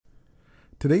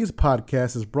Today's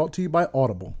podcast is brought to you by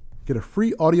Audible. Get a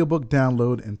free audiobook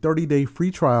download and 30-day free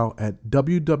trial at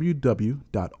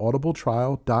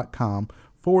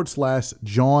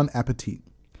www.audibletrial.com/John Appetit.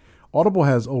 Audible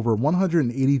has over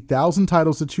 180,000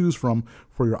 titles to choose from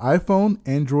for your iPhone,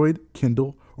 Android,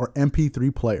 Kindle, or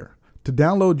MP3 player. To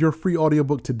download your free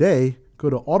audiobook today, go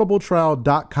to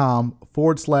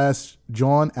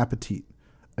audibletrial.com/John Appetit.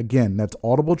 Again, that's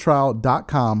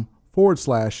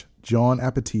audibletrial.com/John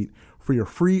Appetit for your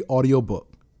free audiobook.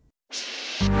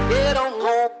 Get on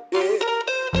home, yeah.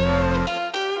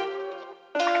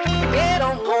 Get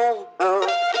on home,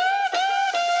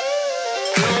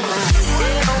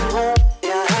 Get on home,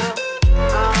 yeah.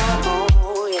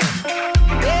 Oh, yeah.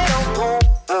 Get on home,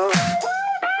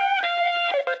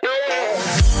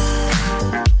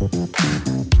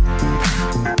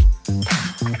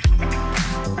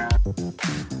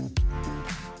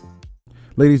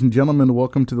 Ladies and gentlemen,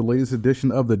 welcome to the latest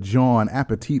edition of the John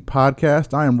Appetit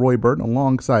podcast. I am Roy Burton.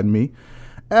 Alongside me,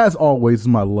 as always, is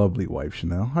my lovely wife,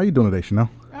 Chanel. How you doing today, Chanel?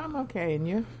 I'm okay, and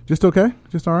you? Just okay?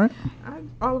 Just all right?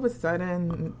 All of a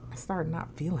sudden, I started not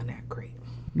feeling that great.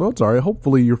 Well, it's all right.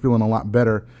 Hopefully you're feeling a lot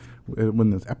better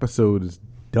when this episode is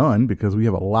done, because we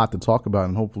have a lot to talk about,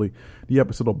 and hopefully the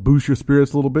episode will boost your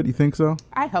spirits a little bit. You think so?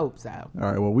 I hope so. All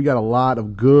right. Well, we got a lot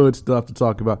of good stuff to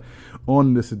talk about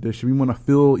on this edition. We want to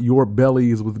fill your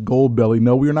bellies with Goldbelly.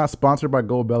 No, we are not sponsored by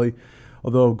Goldbelly.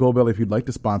 Although, Goldbelly, if you'd like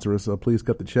to sponsor us, please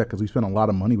cut the check, because we spent a lot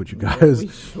of money with you guys, we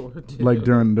sure did. like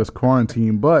during this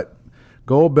quarantine. But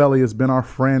Goldbelly has been our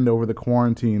friend over the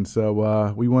quarantine.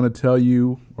 So we want to tell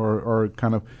you or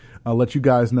kind of let you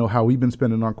guys know how we've been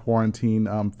spending our quarantine,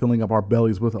 filling up our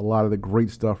bellies with a lot of the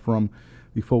great stuff from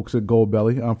the folks at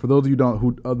Goldbelly. For those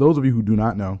of you who do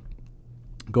not know,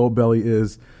 Goldbelly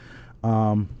is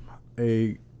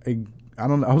I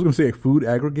don't know. I was going to say a food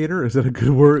aggregator. Is that a good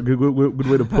word? Good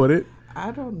way to put it?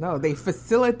 I don't know. They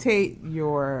facilitate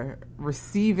your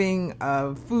receiving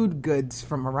of food goods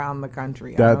from around the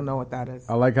country. I don't know what that is.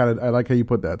 I like how you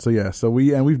put that. So yeah. So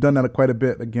we've done that quite a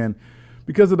bit again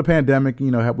because of the pandemic. You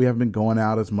know, we haven't been going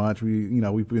out as much.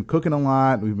 We've been cooking a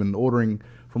lot. We've been ordering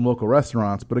from local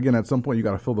restaurants. But again, at some point you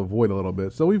got to fill the void a little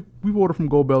bit. So we've ordered from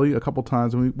Goldbelly a couple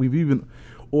times, and we've even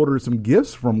ordered some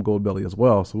gifts from Goldbelly as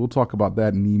well. So we'll talk about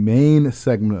that in the main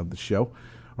segment of the show,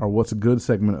 or what's a good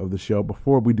segment of the show.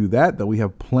 Before we do that, though, we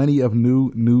have plenty of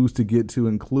new news to get to,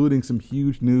 including some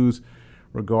huge news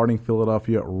regarding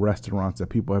Philadelphia restaurants that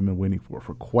people have been waiting for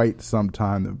quite some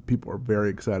time, that people are very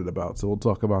excited about. So we'll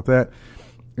talk about that.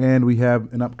 And we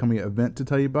have an upcoming event to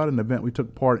tell you about, an event we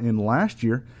took part in last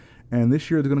year, and this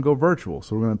year they're going to go virtual.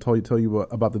 So we're going to tell you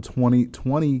about the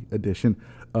 2020 edition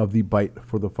of the Bite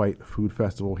for the Fight Food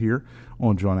Festival here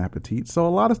on John Appetit. So a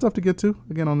lot of stuff to get to,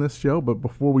 again, on this show. But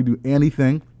before we do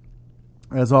anything,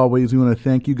 as always, we want to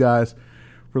thank you guys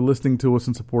for listening to us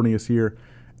and supporting us here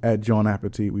at John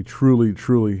Appetit. We truly,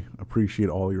 truly appreciate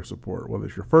all your support, whether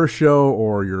it's your first show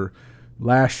or your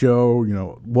last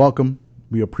show. Welcome.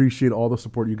 We appreciate all the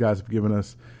support you guys have given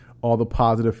us, all the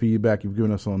positive feedback you've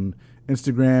given us on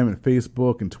Instagram and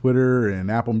Facebook and Twitter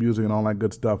and Apple Music and all that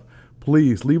good stuff.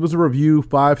 Please leave us a review,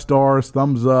 5 stars,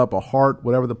 thumbs up, a heart,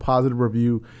 whatever the positive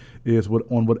review is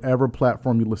on whatever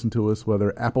platform you listen to us,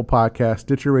 whether Apple Podcast,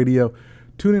 Stitcher Radio,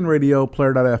 TuneIn Radio,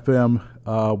 Player.fm,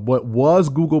 what was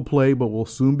Google Play but will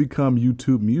soon become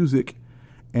YouTube Music,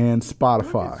 and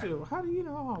Spotify. How do you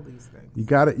know all these things? We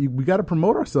got to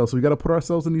promote ourselves. So we got to put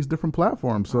ourselves in these different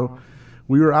platforms. So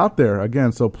we are out there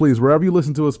again. So please, wherever you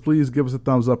listen to us, please give us a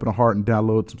thumbs up and a heart and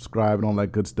download, subscribe, and all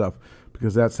that good stuff,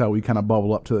 because that's how we kind of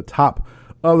bubble up to the top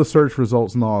of the search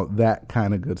results and all that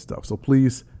kind of good stuff. So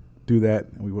please do that,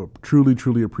 and we will truly,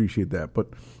 truly appreciate that. But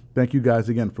thank you guys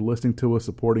again for listening to us,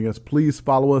 supporting us. Please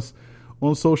follow us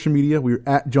on social media. We're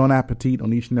at John Appetit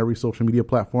on each and every social media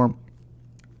platform,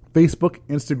 Facebook,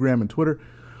 Instagram, and Twitter.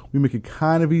 We make it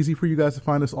kind of easy for you guys to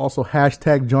find us. Also,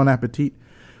 hashtag John Appetit.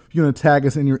 If you want to tag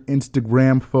us in your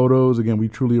Instagram photos, again, we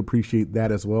truly appreciate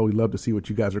that as well. We love to see what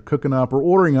you guys are cooking up or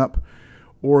ordering up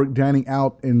or dining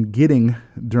out and getting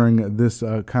during this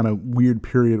kind of weird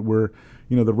period where,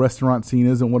 the restaurant scene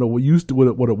isn't what it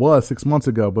was 6 months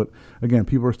ago. But again,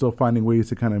 people are still finding ways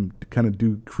to kind of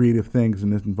do creative things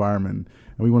in this environment,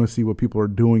 and we want to see what people are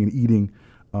doing and eating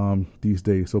these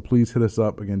days. So please hit us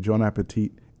up again, John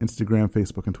Appetit, Instagram,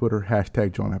 Facebook, and Twitter.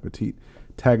 Hashtag John Appetit.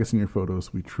 Tag us in your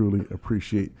photos. We truly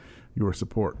appreciate your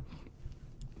support.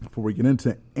 Before we get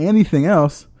into anything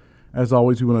else, as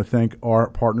always, we want to thank our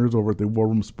partners over at the War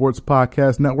Room Sports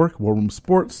Podcast Network. War Room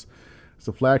Sports, it's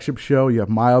a flagship show. You have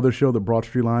my other show, The Broad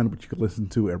Street Line, which you can listen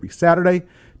to every Saturday,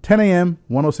 10 a.m.,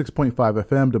 106.5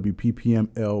 FM,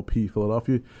 WPPM LP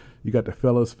Philadelphia. You got the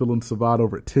fellas Phil and Savad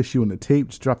over at Tissue and the Tape.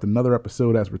 Just dropped another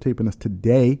episode as we're taping this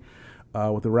today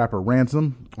with the rapper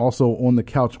Ransom. Also on the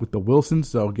couch with the Wilsons.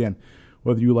 So again,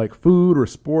 whether you like food or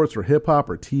sports or hip hop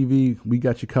or TV, we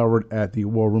got you covered at the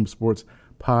War Room Sports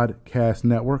Podcast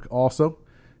Network. Also,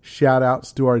 shout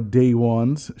outs to our day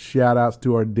ones. Shout outs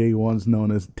to our day ones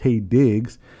known as Tay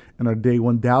Diggs and our day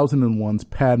 1001s,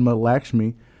 Padma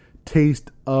Lakshmi. Taste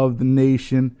of the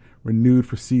Nation, renewed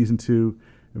for season 2.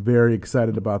 Very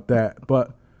excited about that.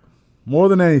 But more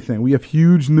than anything, we have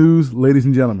huge news, ladies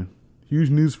and gentlemen.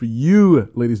 Huge news for you,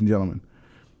 ladies and gentlemen.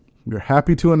 We are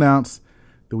happy to announce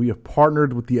that we have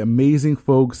partnered with the amazing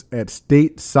folks at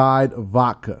Stateside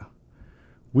Vodka.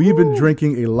 We've been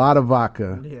drinking a lot of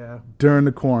vodka during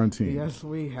the quarantine. Yes,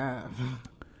 we have.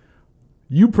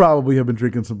 You probably have been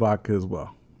drinking some vodka as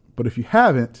well. But if you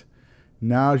haven't,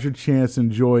 now's your chance to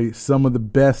enjoy some of the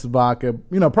best vodka.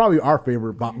 You know, probably our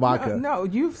favorite vodka. No,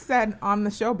 you've said on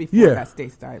the show before that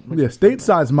Stateside. Yeah,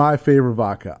 Stateside's my favorite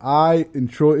vodka. I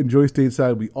enjoy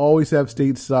Stateside. We always have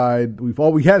Stateside.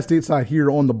 We had Stateside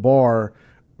here on the bar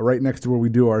right next to where we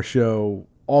do our show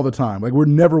all the time. Like, we're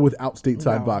never without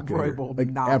Stateside vodka. Like,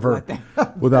 ever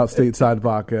without Stateside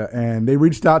vodka. And they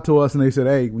reached out to us and they said,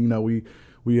 hey, you know, we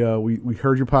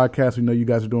heard your podcast. We know you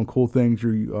guys are doing cool things.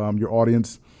 Your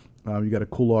audience, you got a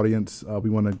cool audience. We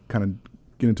want to kind of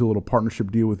get into a little partnership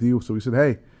deal with you. So we said,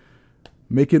 hey,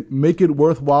 make it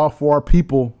worthwhile for our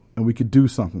people, and we could do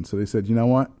something. So they said, you know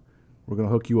what? We're going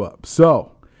to hook you up.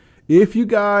 So if you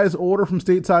guys order from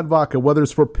Stateside Vodka, whether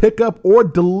it's for pickup or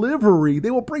delivery,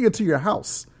 they will bring it to your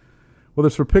house. Whether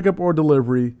it's for pickup or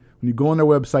delivery, when you go on their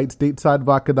website,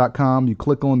 statesidevodka.com, you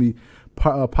click on the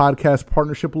podcast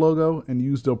partnership logo and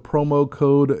use the promo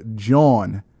code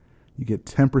JAWN. You get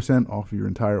 10% off your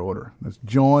entire order. That's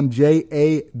Jawn, Jawn,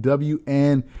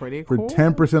 Pretty for cool.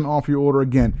 10% off your order.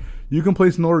 Again, you can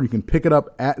place an order. You can pick it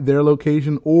up at their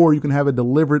location, or you can have it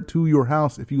delivered to your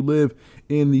house if you live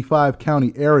in the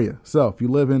 5-county area. So if you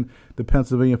live in the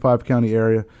Pennsylvania 5-county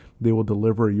area, they will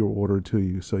deliver your order to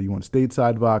you. So you want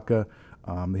Stateside Vodka.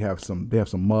 They have some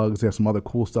mugs. They have some other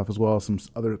cool stuff as well. Some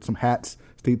hats,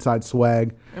 Stateside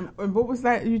swag. And what was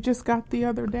that you just got the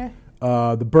other day?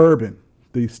 The bourbon.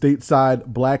 The Stateside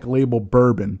Black Label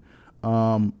Bourbon.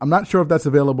 I'm not sure if that's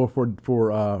available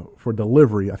for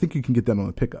delivery. I think you can get that on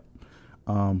the pickup.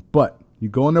 But you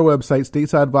go on their website,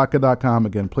 statesidevodka.com.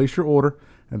 Again, place your order,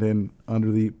 and then under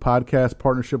the podcast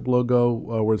partnership logo,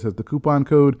 where it says the coupon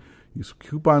code, use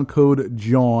coupon code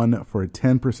JAWN for a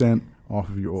 10% off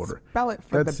of your order. Spell it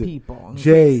for That's the it. people.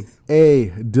 JAWN.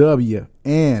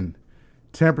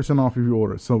 10% off of your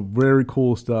order. So very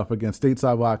cool stuff. Again,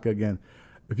 Stateside Vodka. Again,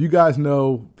 if you guys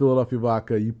know Philadelphia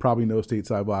Vodka, you probably know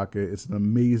Stateside Vodka. It's an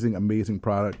amazing, amazing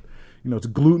product. You know, it's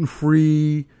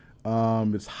gluten-free.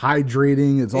 It's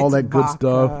hydrating. It's all that good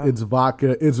stuff. It's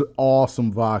vodka. It's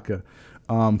awesome vodka.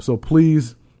 So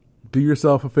please do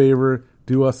yourself a favor.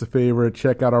 Do us a favor.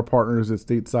 Check out our partners at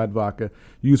Stateside Vodka.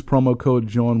 Use promo code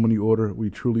JOHN when you order. We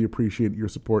truly appreciate your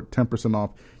support. 10%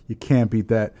 off. You can't beat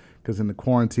that, because in the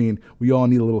quarantine, we all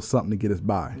need a little something to get us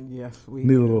by. Yes, we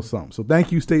need a little something. So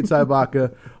thank you, Stateside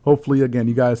Vodka. Hopefully, again,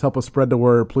 you guys help us spread the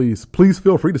word. Please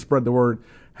feel free to spread the word.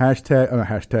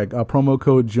 Promo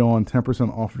code JOHN,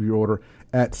 10% off of your order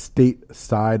at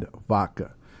Stateside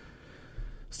Vodka.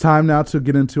 It's time now to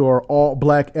get into our all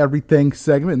black everything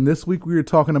segment. And this week we are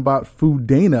talking about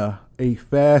Fudena, a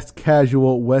fast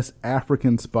casual West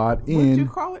African spot What did you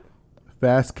call it?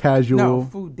 Fast casual. No,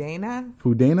 Fudena.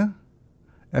 Fudena?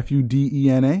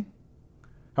 Fudena?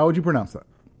 How would you pronounce that?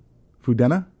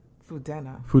 Fudena?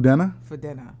 Fudena.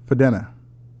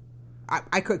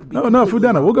 I could be. No,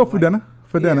 Fudena. We'll go Fudena.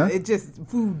 Fudena. Yeah, it just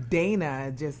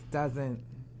Fudena just doesn't.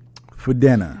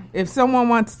 Fudena. If someone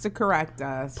wants to correct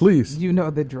us, please. You know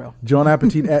the drill.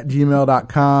 JohnAppetit at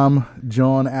gmail.com.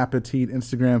 John Appetit,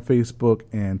 Instagram, Facebook,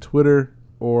 and Twitter,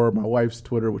 or my wife's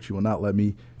Twitter, which you will not let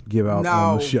me give out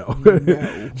on the show.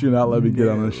 She will not let me get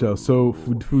on the show. So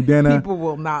Fudena. People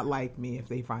will not like me if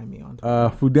they find me on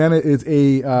Twitter. Fudena is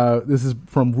this is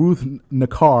from Ruth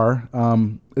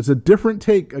Nakar. It's a different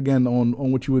take, again,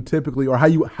 on what you would typically, or how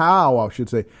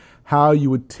you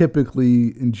would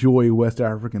typically enjoy West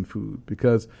African food.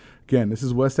 Because, again, this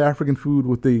is West African food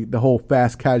with the whole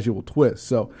fast casual twist.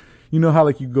 So, you know how,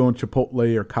 like, you go in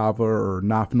Chipotle or Kava or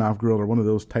Naf Naf Grill or one of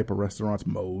those type of restaurants,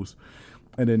 Moe's,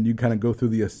 and then you kind of go through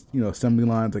the assembly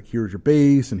lines, like, here's your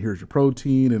base, and here's your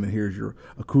protein, and then here's your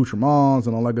accoutrements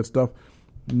and all that good stuff.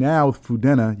 Now with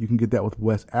Fudena, you can get that with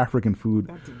West African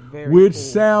food, which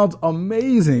sounds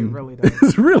amazing. It really does.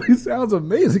 It really sounds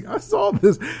amazing. I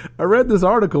read this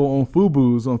article on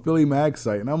FUBU's on Philly Mag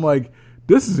site, and I'm like,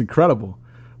 this is incredible.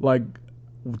 Like,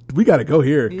 we got to go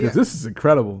here because Yeah. this is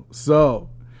incredible. So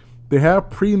they have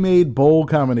pre-made bowl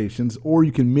combinations, or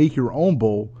you can make your own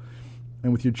bowl,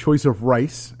 and with your choice of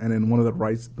rice. And then one of the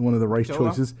rice Jollof?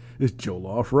 choices is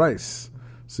jollof rice.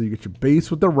 So you get your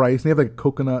base with the rice. And they have like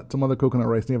coconut, some other coconut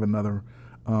rice. They have another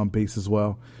base as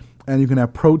well. And you can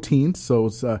have proteins. So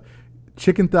it's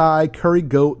chicken thigh, curry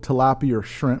goat, tilapia, or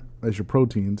shrimp as your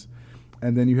proteins.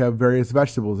 And then you have various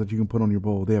vegetables that you can put on your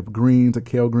bowl. They have greens, like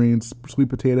kale greens, sweet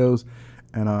potatoes,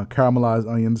 and caramelized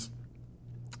onions.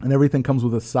 And everything comes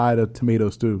with a side of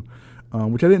tomato stew,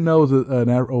 which I didn't know was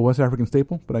a West African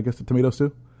staple, but I guess the tomato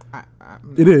stew.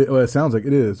 It is. Well, it sounds like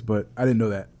it is, but I didn't know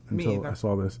that until I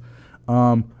saw this.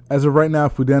 As of right now,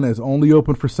 Fudena is only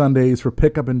open for Sundays for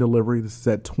pickup and delivery. This is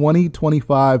at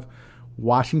 2025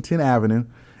 Washington Avenue.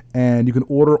 And you can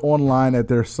order online at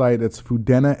their site. It's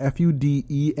Fudena,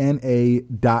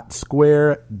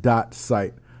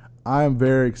 FUDENA.square.site. I am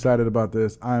very excited about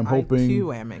this. I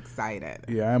too am excited.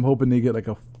 Yeah, I'm hoping they get like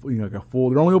a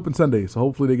full. They're only open Sundays, so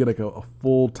hopefully they get like a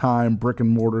full-time brick and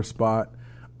mortar spot,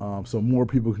 so more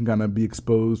people can kind of be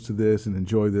exposed to this and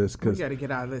enjoy this. We Because got to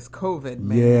get out of this COVID,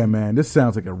 man. yeah, man, this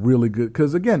sounds like a really good.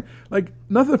 Because again, like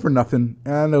nothing for nothing.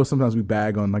 And I know sometimes we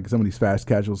bag on like some of these fast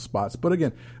casual spots, but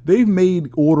again, they've made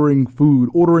ordering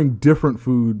different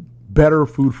food, better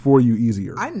food for you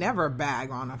easier. I never bag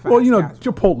on a fast Well, casual.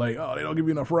 Chipotle. Oh, they don't give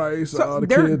you enough rice. So the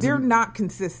they're kids. they're not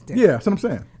consistent. Yeah, that's what I'm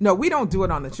saying. No, we don't do it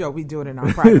on the show. We do it in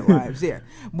our private lives. Yeah,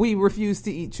 we refuse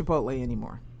to eat Chipotle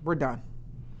anymore. We're done.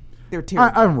 They're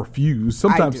terrible. I refuse.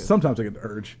 Sometimes I get the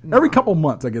urge. Every couple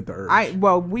months I get the urge.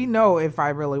 Well, we know if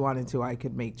I really wanted to, I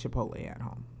could make Chipotle at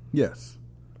home. Yes,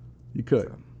 you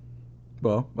could.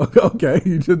 Well, okay.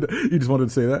 You just wanted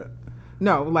to say that.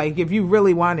 No, like if you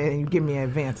really want it and you give me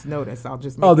advance notice, I'll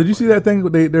just make Oh, did you see that thing?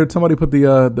 Somebody put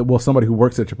somebody who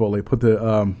works at Chipotle put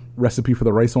the recipe for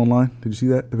the rice online. Did you see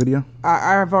that, the video?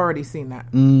 I've already seen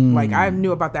that. Like I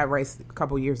knew about that rice a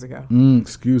couple years ago.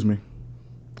 Excuse me.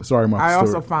 Sorry, Mark. I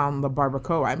also found the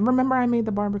barbacoa. I made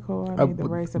the barbacoa. I made the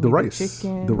rice. I made rice. the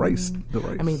chicken. The rice.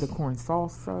 I made the corn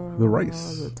salsa. The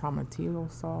rice. The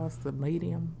tomatillo sauce. The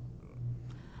medium.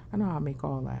 I know how to make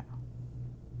all that.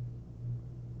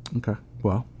 Okay.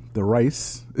 Well, the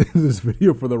rice. This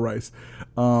video for the rice.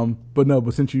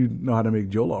 But since you know how to make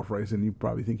jollof rice, and you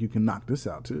probably think you can knock this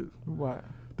out too. What?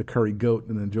 The curry goat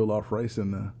and then jollof rice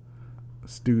and the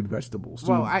stewed vegetables.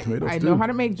 Well, I know how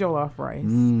to make jollof rice.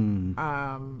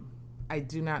 I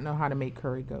do not know how to make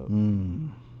curry goat.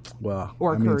 Well,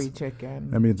 or curry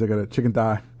chicken. That means I got a chicken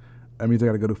thigh. That means I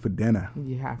got to go to Fudena.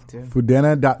 You have to.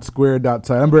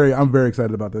 Fudena.square.site. I'm very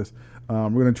excited about this. We're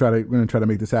gonna try to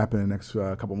make this happen in the next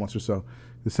couple months or so.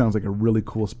 This sounds like a really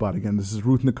cool spot. Again, this is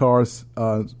Ruth Nakar's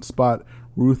spot.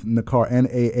 Ruth Nakar,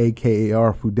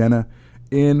 Naakar, Fudena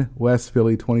in West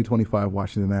Philly, 2025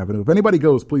 Washington Avenue. If anybody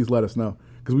goes, please let us know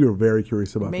because we were very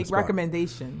curious about this Make spot.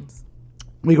 recommendations.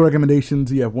 Make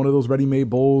recommendations. Yeah, if one of those ready-made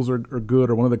bowls are good,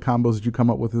 or one of the combos that you come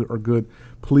up with are good,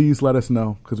 please let us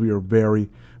know because we are very,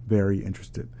 very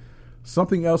interested.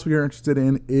 Something else we are interested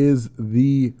in is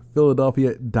the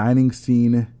Philadelphia dining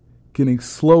scene getting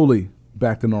slowly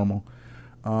back to normal.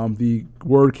 The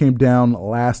word came down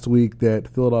last week that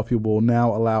Philadelphia will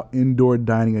now allow indoor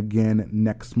dining again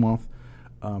next month.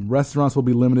 Restaurants will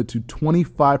be limited to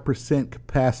 25%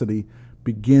 capacity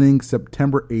beginning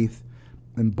September 8th,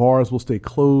 and bars will stay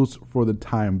closed for the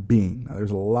time being. Now, there's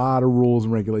a lot of rules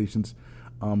and regulations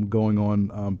going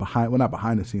on not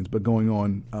behind the scenes, but going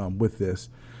on with this.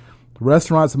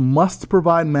 Restaurants must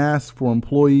provide masks for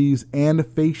employees and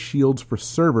face shields for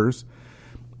servers,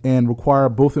 and require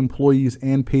both employees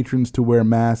and patrons to wear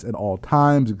masks at all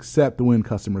times, except when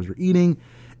customers are eating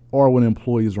or when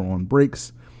employees are on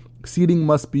breaks. Seating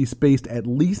must be spaced at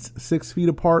least 6 feet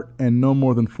apart, and no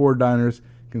more than 4 diners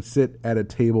can sit at a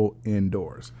table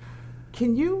indoors.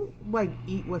 Can you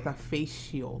eat with a face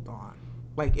shield on?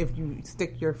 Like if you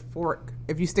stick your fork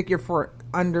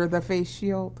under the face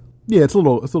shield? Yeah, it's a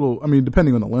little. I mean,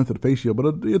 depending on the length of the face shield,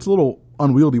 but it's a little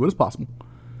unwieldy, but it's possible.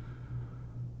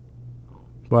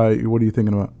 What are you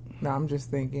thinking about? No, I'm just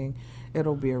thinking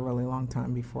it'll be a really long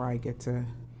time before I get to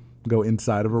go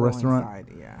inside of a restaurant. Inside,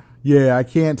 yeah. Yeah, I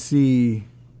can't see.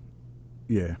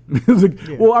 Yeah.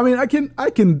 Yeah. Well, I mean, I can.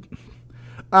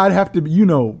 I'd have to.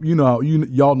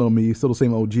 Y'all know me. Still the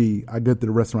same OG. I get to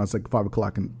the restaurants like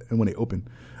 5:00 and when they open.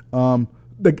 I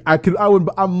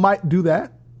might do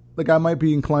that. Like I might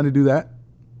be inclined to do that.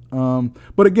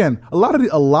 But again, a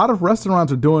lot of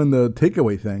restaurants are doing the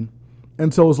takeaway thing.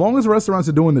 And so as long as the restaurants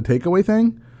are doing the takeaway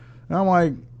thing, I'm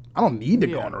like, I don't need to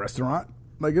go in a restaurant.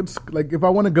 Like it's like if I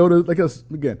want to go to if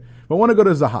I want to go to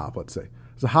Zahav, let's say.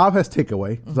 Zahav has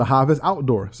takeaway. Zahav is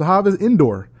outdoor. Zahav is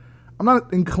indoor. I'm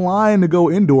not inclined to go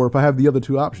indoor if I have the other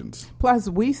two options. Plus,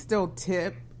 we still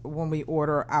tip when we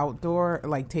order outdoor,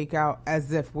 like takeout,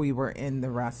 as if we were in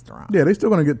the restaurant. Yeah, they still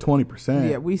going to get 20%.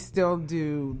 Yeah, we still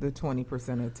do the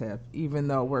 20% of tip, even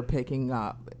though we're picking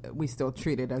up. We still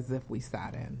treat it as if we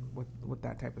sat in with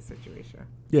that type of situation.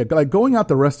 Yeah, like going out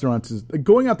the restaurants is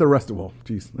going out the well,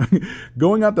 geez,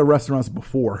 going out the restaurants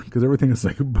before, because everything is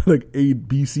like A,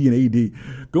 B, C, and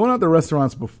AD. Going out the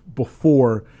restaurants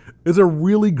before is a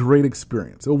really great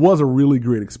experience. It was a really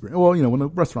great experience. Well, when the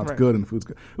restaurant's good and the food's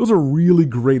good, it was a really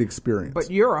great experience. But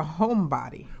you're a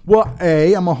homebody. Well,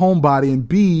 A, I'm a homebody, and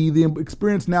B, the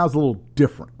experience now is a little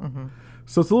different. Mm-hmm.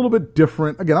 So it's a little bit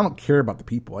different. Again, I don't care about the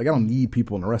people. Like, I don't need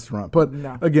people in a restaurant. But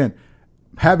again,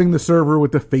 having the server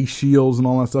with the face shields and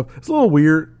all that stuff, it's a little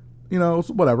weird. It's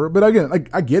whatever. But again, like,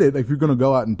 I get it. Like, if you're going to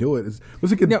go out and do it,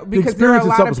 because the there are a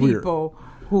lot of people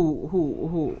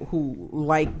who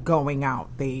like going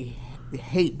out. They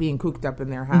hate being cooped up in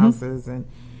their houses, and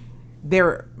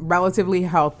they're relatively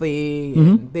healthy.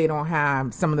 And they don't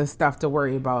have some of the stuff to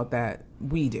worry about that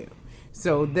we do.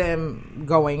 So them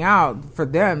going out, for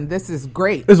them, this is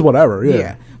great. It's whatever,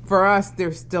 yeah. For us,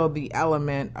 there's still the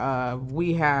element of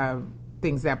we have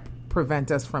things that prevent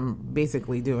us from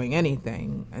basically doing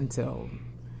anything until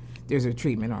there's a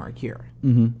treatment or a cure.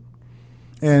 Mm-hmm.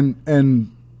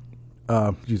 And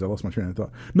geez, I lost my train of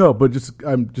thought. No, but just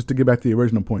to get back to the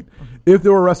original point, if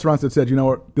there were restaurants that said, you know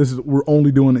what, we're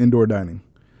only doing indoor dining,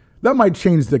 that might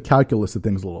change the calculus of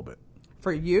things a little bit.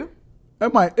 For you?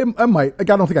 It might. Like,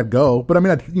 I don't think I'd go, but I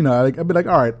mean, I'd be like,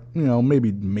 all right,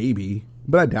 maybe,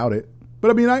 but I doubt it. But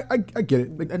I mean, I get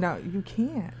it. Like, no, you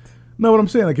can't. No, what I'm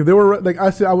saying, like, if there were, like, I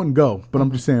said, I wouldn't go, but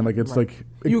I'm just saying, like, it's like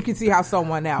you can see how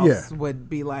someone else would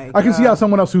be like. I can see how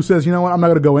someone else who says, you know what, I'm not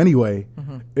going to go anyway.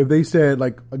 If they said,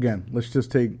 like, again, let's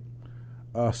just take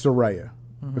Soraya.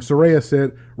 If Soraya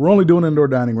said, we're only doing indoor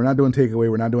dining, we're not doing takeaway,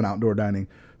 we're not doing outdoor dining,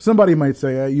 somebody might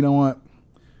say, hey, you know what,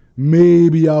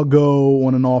 maybe I'll go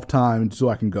on an off time so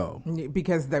I can go.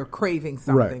 Because they're craving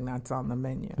something that's on the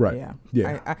menu. Right.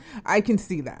 Yeah. I can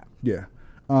see that. Yeah.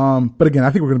 But again,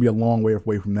 I think we're going to be a long way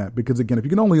away from that, because again, if you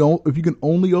can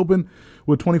only open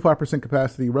with 25%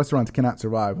 capacity, restaurants cannot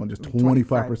survive on just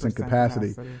 25%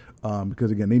 capacity. Because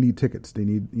again, they need tickets, they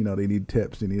need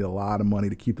tips, they need a lot of money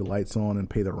to keep the lights on and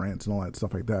pay the rents and all that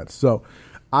stuff like that. So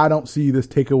I don't see this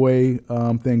takeaway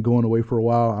thing going away for a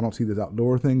while. I don't see this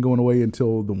outdoor thing going away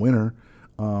until the winter.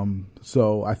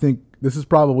 So I think this is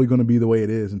probably going to be the way it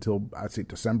is until, I'd say,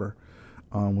 December,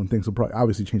 when things will probably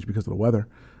obviously change because of the weather.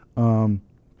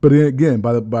 But then again,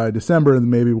 by December,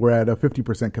 maybe we're at a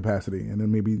 50% capacity, and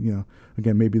then maybe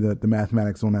maybe the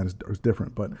mathematics on that is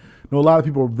different. But a lot of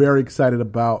people are very excited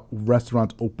about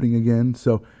restaurants opening again.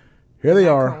 So here they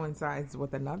are. Coincides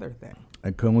with another thing.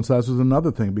 It coincides with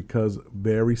another thing, because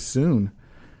very soon,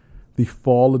 the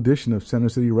fall edition of Center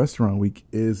City Restaurant Week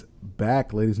is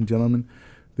back, ladies and gentlemen.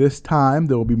 This time,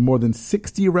 there will be more than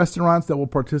 60 restaurants that will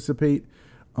participate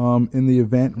in the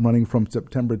event, running from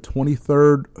September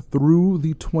 23rd through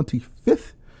the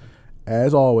 25th.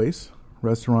 As always,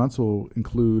 restaurants will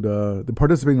include, the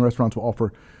participating restaurants will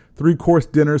offer 3-course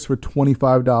dinners for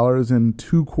 $25 and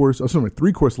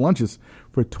 3-course lunches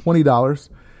for $20.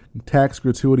 Tax,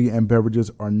 gratuity, and beverages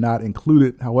are not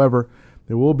included. However,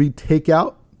 there will be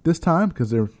takeout this time, because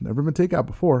there's never been takeout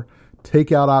before.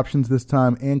 Takeout options this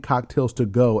time, and cocktails to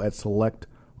go at select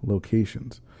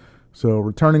locations. So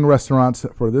returning restaurants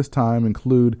for this time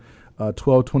include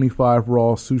 1225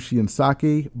 Raw Sushi and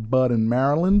Sake, Bud and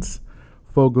Maryland's,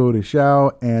 Fogo de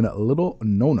Chao, and Little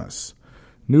Nona's.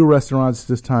 New restaurants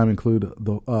this time include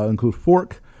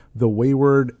Fork, The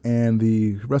Wayward, and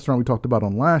the restaurant we talked about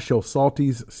on last show,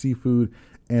 Salty's Seafood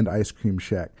and Ice Cream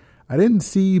Shack. I didn't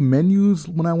see menus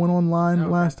when I went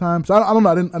online last time, so I don't know.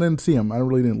 I didn't see them. I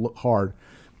really didn't look hard.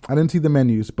 I didn't see the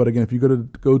menus, but again, if you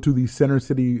go to the Center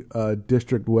City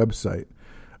District website,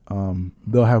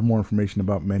 they'll have more information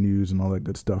about menus and all that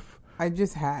good stuff. I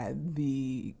just had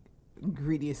the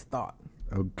greediest thought.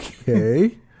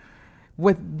 Okay.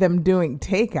 With them doing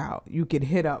takeout, you could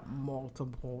hit up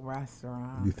multiple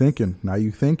restaurants. Now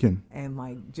you thinking.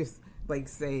 And just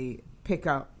say pick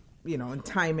up, and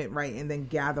time it right, and then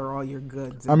gather all your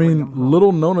goods. I mean,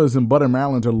 Little Nona's and Bud and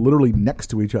Maryland's are literally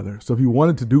next to each other. So if you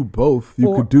wanted to do both,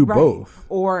 you could do both.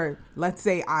 Or let's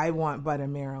say I want Bud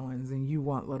and Maryland's and you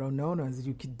want Little Nona's,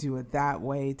 you could do it that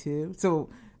way too. So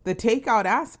the takeout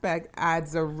aspect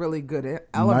adds a really good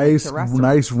element to restaurants.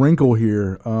 Nice wrinkle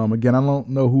here. Again, I don't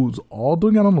know who's all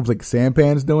doing it. I don't know if it's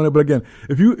Sampan's doing it, but again,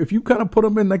 if you kind of put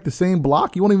them in the same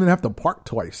block, you won't even have to park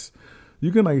twice.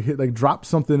 You can like hit like drop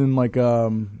something in like you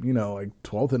know, like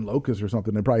 12th and Locust or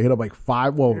something. They probably hit up like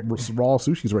 5 raw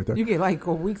sushis right there. You get like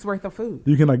a week's worth of food.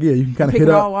 You can like you can kind of Pick hit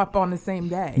it up all up on the same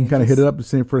day. You can kind of hit it up the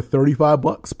same for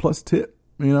 $35 plus tip.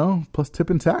 You know, plus tip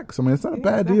and tax. I mean, it's not a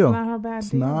bad that's deal. not a bad it's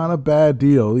deal. not a bad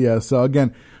deal. Yeah. So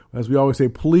again, as we always say,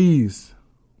 please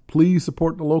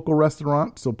support the local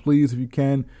restaurant. So please, if you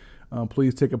can,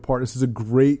 please take a part. This is a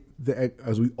great,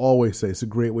 as we always say, it's a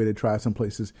great way to try some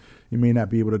places you may not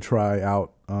be able to try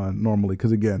out normally.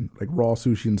 Because again, like raw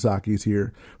sushi and sake's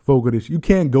here. Fogo de Chão. You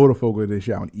can't go to Fogo de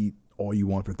Chão and eat all you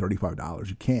want for $35.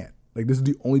 You can't. Like this is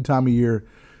the only time of year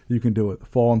you can do it.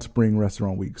 Fall and spring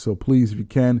restaurant week. So please, if you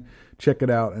can, check it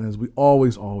out. And as we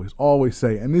always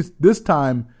say, and this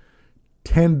time,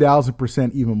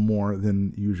 10,000% even more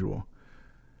than usual.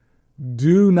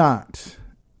 Do not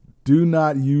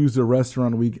use the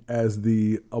restaurant week as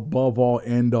the above all,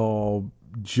 end all,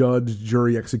 judge,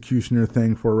 jury, executioner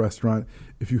thing for a restaurant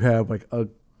if you have like a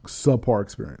subpar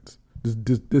experience.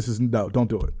 Don't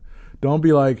do it. Don't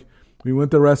be like, we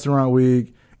went to restaurant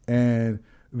week and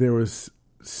there was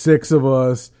 6 of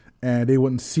us and they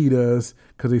wouldn't seat us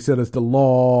because they said it's the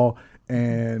law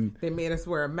and they made us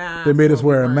wear a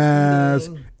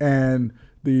mask. And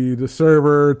the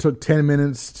server took 10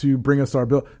 minutes to bring us our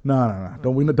bill. No.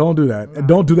 Don't do that. And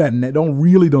don't do that.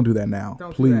 Don't do that now.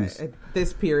 Please. Do that at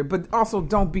this period. But also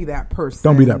don't be that person.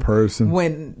 Don't be that person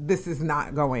when this is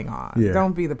not going on. Yeah.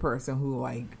 Don't be the person who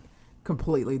like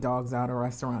completely dogs out a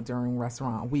restaurant during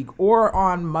restaurant week or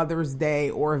on Mother's Day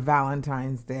or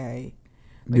Valentine's Day.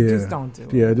 Like, just don't do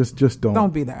it. Yeah, just don't.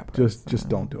 Don't be that person. Just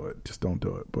don't do it. Just don't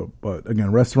do it. But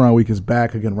again, restaurant week is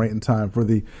back again, right in time for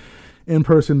the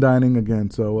in-person dining again.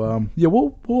 So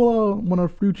we'll on our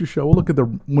future show we'll look at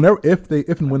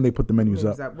if and when they put the menus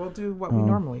up. We'll do what we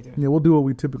normally do. Yeah, we'll do what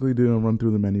we typically do and run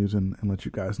through the menus and let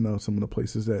you guys know some of the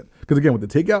places that, because again with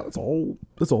the takeout,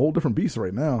 it's a whole different beast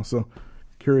right now. So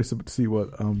curious to see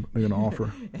what they're going to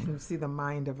offer. And see the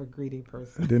mind of a greedy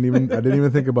person. I didn't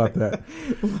even think about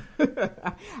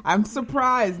that. I'm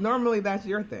surprised. Normally that's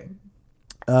your thing.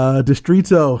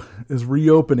 Distrito is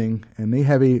reopening and they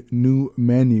have a new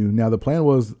menu. Now the plan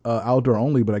was outdoor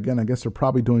only, but again, I guess they're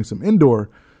probably doing some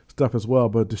indoor stuff as well.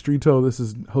 But Distrito, this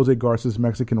is Jose Garza's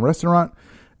Mexican restaurant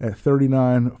at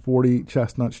 3940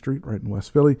 Chestnut Street, right in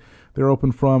West Philly. They're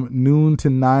open from noon to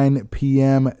 9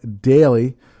 p.m.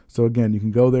 daily. So again, you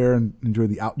can go there and enjoy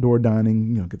the outdoor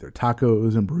dining, get their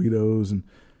tacos and burritos and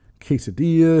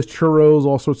quesadillas, churros,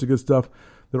 all sorts of good stuff.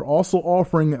 They're also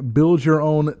offering build your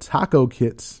own taco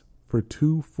kits for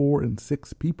 2, 4, and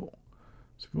 6 people.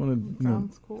 So if you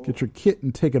want to get your kit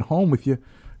and take it home with you,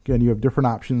 again, you have different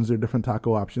options. There are different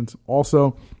taco options.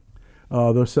 Also,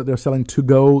 they're selling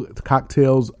to-go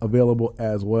cocktails available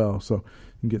as well. So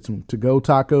you can get some to-go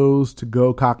tacos,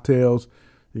 to-go cocktails.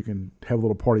 You can have a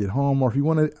little party at home, or if you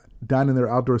want to dine in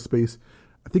their outdoor space,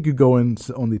 I think you go in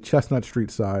on the Chestnut Street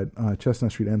side,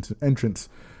 Chestnut Street entrance.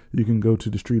 You can go to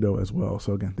Distrito as well.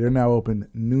 So again, they're now open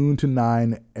noon to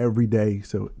 9 every day.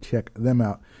 So check them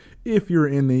out if you're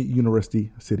in the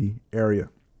University City area.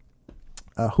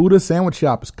 Huda Sandwich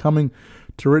Shop is coming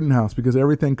to Rittenhouse because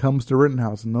everything comes to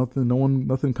Rittenhouse.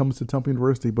 Nothing comes to Temple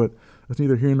University, but that's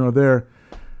neither here nor there.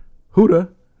 Huda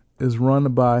is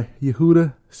run by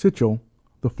Yehuda Sichel,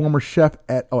 a former chef,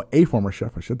 at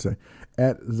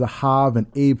Zahav and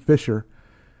Abe Fisher.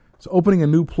 It's opening a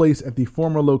new place at the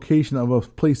former location of a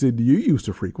place that you used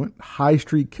to frequent, High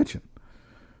Street Kitchen.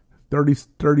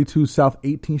 32 South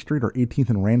 18th Street or 18th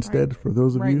and Randstead, for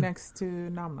those of you. Right next to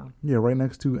Nam Nam. Yeah, right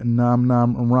next to Nam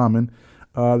Nam Ramen.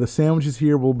 The sandwiches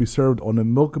here will be served on the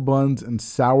milk buns and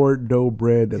sourdough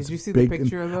bread. That's Did you see baked the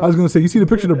picture of those? I was going to say, you see the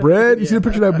picture of the bread? You see the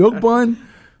picture of that milk bun?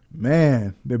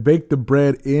 Man, they baked the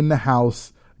bread in the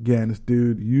house. Again, this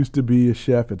dude used to be a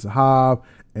chef at Zahav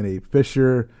and Abe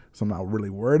Fisher, so I'm not really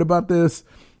worried about this.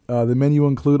 The menu will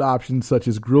include options such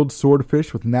as grilled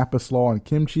swordfish with Napa slaw and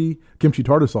kimchi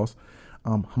tartar sauce,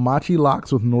 hamachi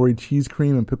lox with nori cheese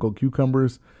cream and pickled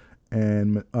cucumbers,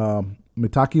 and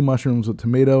mitake mushrooms with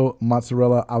tomato,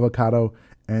 mozzarella, avocado,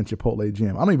 and chipotle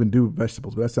jam. I don't even do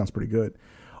vegetables, but that sounds pretty good.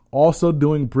 Also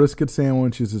doing brisket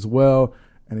sandwiches as well.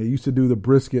 And they used to do the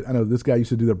brisket. I know this guy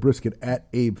used to do the brisket at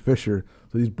Abe Fisher.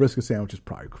 So these brisket sandwiches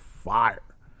probably fire.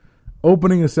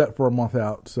 Opening is set for a month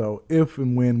out. So if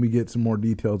and when we get some more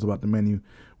details about the menu,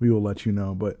 we will let you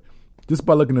know. But just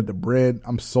by looking at the bread,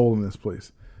 I'm sold in this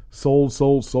place. Sold.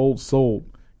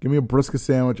 Give me a brisket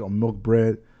sandwich on milk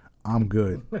bread. I'm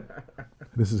good.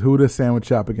 This is Huda Sandwich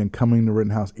Shop, again, coming to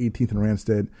Rittenhouse, 18th and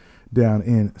Randstead, down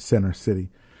in Center City.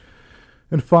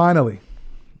 And finally,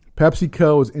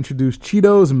 PepsiCo has introduced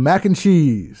Cheetos mac and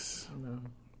cheese. No.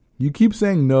 You keep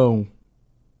saying no,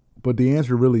 but the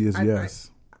answer really is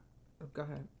yes. Go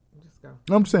ahead. Just go.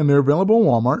 I'm saying they're available in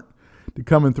Walmart. They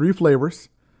come in 3 flavors: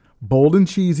 bold and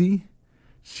cheesy,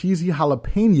 cheesy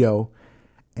jalapeno,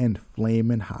 and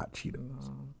flamin' hot Cheetos.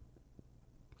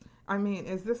 I mean,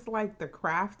 is this like the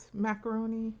Kraft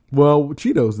macaroni? Well,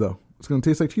 Cheetos though, it's going to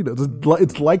taste like Cheetos.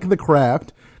 It's like the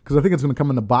Kraft because I think it's going to come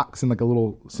in a box in like a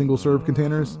little single serve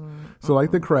containers. So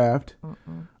like the Kraft,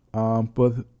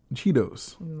 but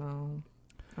Cheetos. No,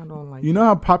 I don't like. You know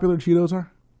how popular Cheetos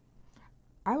are?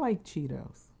 I like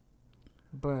Cheetos,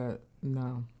 but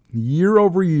no. Year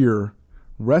over year,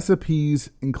 recipes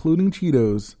including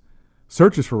Cheetos,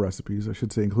 searches for recipes, I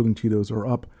should say, including Cheetos, are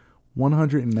up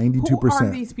 192%. Who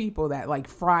are these people that like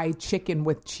fry chicken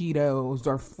with Cheetos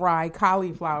or fry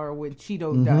cauliflower with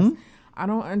Cheeto dust? I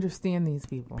don't understand these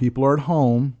people. People are at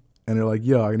home and they're like,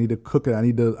 "Yo, I need to cook it. I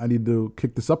need to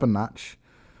kick this up a notch.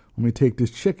 Let me take this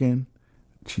chicken,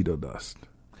 Cheeto dust."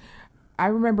 I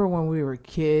remember when we were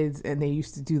kids and they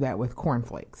used to do that with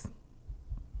cornflakes.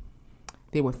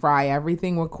 They would fry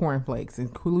everything with cornflakes,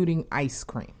 including ice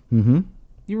cream. Mm-hmm.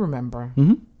 You remember?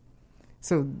 Mm-hmm.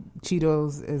 So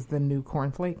Cheetos is the new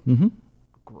cornflake? Mm-hmm.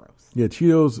 Gross. Yeah,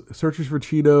 Cheetos, searches for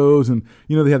Cheetos, and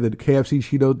you know they had the KFC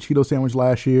Cheeto sandwich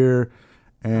last year,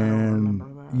 and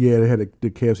yeah, they had the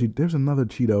KFC. There's another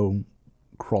Cheeto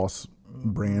cross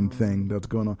brand thing that's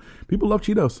going on. People love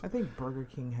Cheetos. I think Burger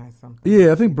King has something.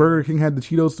 Yeah, I think Burger King had the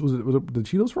Cheetos. Was it the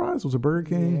Cheetos fries? Was it Burger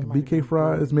King? Yeah, BK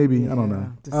fries? Maybe. Yeah, I don't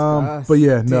know. disgusting. But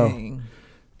yeah, no.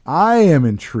 I am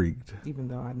intrigued. Even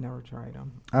though I never tried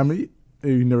them. I mean,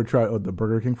 you never tried the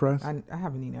Burger King fries? I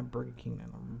haven't eaten at Burger King in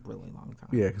a really long time.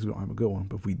 Yeah, because we don't have a good one.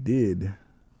 But if we did,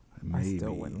 maybe. I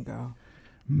still wouldn't go.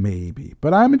 Maybe.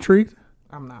 But I'm intrigued.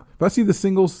 I'm not. If I see the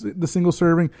single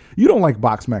serving, you don't like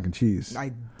boxed mac and cheese.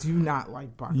 I do not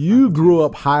like boxed mac You and grew cheese.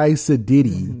 up high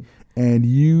acidity, and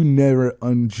you never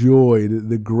enjoyed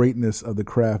the greatness of the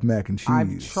Kraft mac and cheese.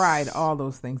 I've tried all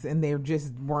those things, and they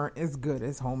just weren't as good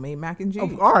as homemade mac and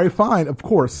cheese. All right, fine, of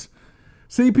course.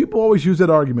 See, people always use that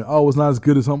argument. Oh, it's not as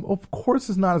good as home. Of course,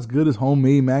 it's not as good as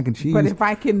homemade mac and cheese. But if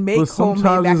I can make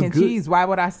homemade mac and cheese, why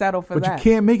would I settle for that? But you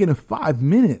can't make it in 5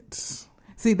 minutes.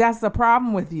 See, that's the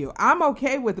problem with you. I'm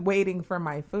okay with waiting for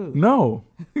my food. No,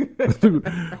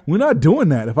 we're not doing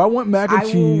that. If I want mac and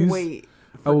cheese, I will wait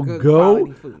for good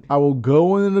quality food. I will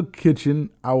go in the kitchen.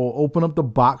 I will open up the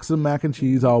box of mac and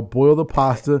cheese. I'll boil the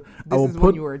pasta.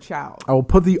 When you were a child. I will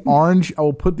put the orange. I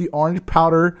will put the orange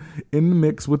powder in the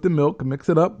mix with the milk. Mix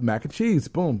it up. Mac and cheese.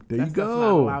 Boom. There you go. That's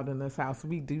not allowed in this house.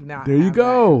 We do not. There you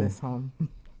go. That in this home.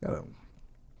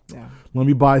 Yeah. Let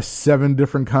me buy 7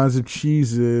 different kinds of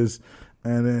cheeses.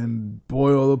 And then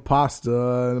boil the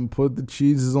pasta and put the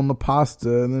cheeses on the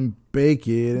pasta and then bake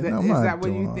it. Is that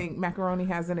what you think macaroni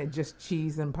has in it? Just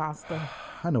cheese and pasta?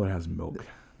 I know it has milk.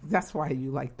 That's why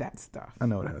you like that stuff. I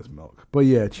know it has milk. But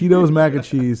yeah, Cheetos mac and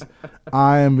cheese.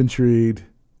 I am intrigued.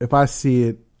 If I see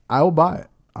it, I will buy it.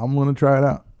 I'm going to try it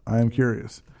out. I am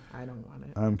curious. I don't want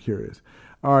it. I'm curious.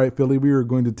 All right, Philly, we are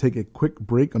going to take a quick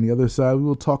break. On the other side, we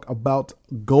will talk about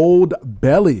Gold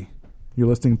Belly. You're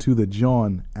listening to the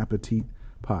John Appetit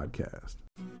Podcast.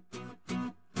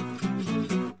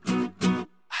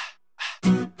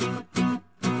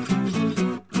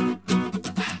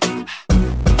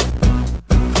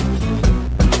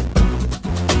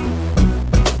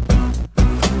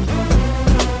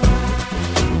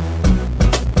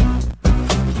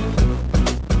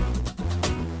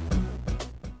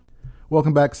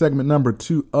 Welcome back. Segment number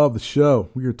 2 of the show.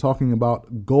 We are talking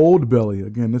about Gold Belly.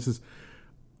 Again, this is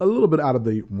a little bit out of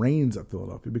the reins of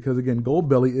Philadelphia because, again, Gold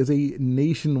Belly is a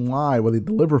nationwide, where they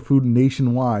deliver food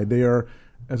nationwide. They are,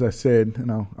 as I said,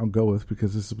 and I'll go with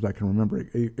because this is what I can remember,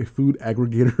 a food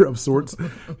aggregator of sorts.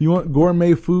 If you want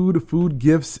gourmet food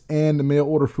gifts, and mail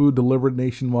order food delivered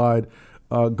nationwide,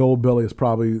 Gold Belly is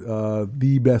probably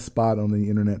the best spot on the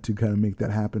internet to kind of make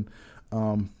that happen.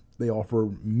 They offer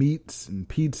meats and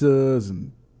pizzas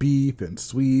and beef and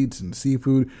sweets and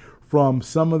seafood from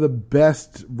some of the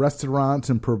best restaurants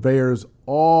and purveyors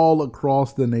all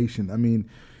across the nation. I mean,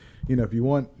 if you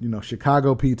want,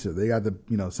 Chicago pizza, they got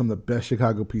some of the best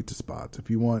Chicago pizza spots. If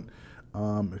you want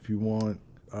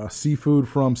seafood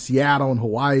from Seattle and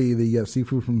Hawaii, they got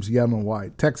seafood from Seattle and Hawaii.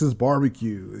 Texas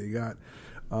barbecue, they got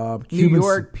Cuban, New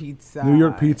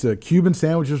York pizza, Cuban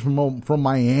sandwiches from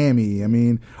Miami. I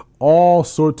mean, all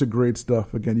sorts of great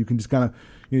stuff. Again, you can just kind of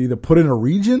either put in a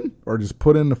region or just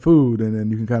put in the food, and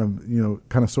then you can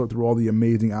kind of sort through all the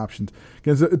amazing options.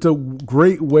 Again, it's a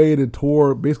great way to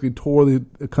tour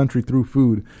the country through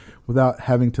food without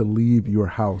having to leave your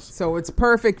house. So it's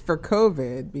perfect for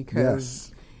COVID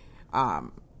because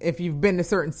if you've been to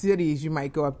certain cities, you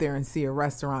might go up there and see a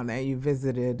restaurant that you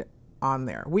visited on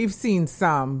there. We've seen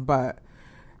some, but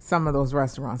some of those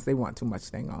restaurants, they want too much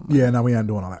thing on there. Yeah, no, we aren't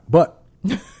doing all that. But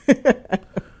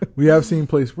we have seen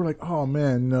places we're like, oh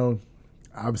man,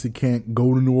 obviously can't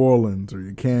go to New Orleans, or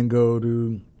you can't go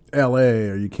to LA,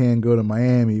 or you can't go to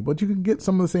Miami, but you can get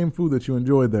some of the same food that you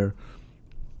enjoyed there.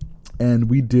 And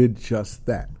we did just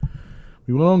that.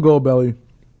 We went on Goldbelly,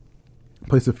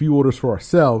 placed a few orders for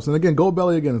ourselves. And again,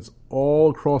 Goldbelly, it's all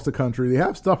across the country. They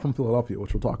have stuff from Philadelphia,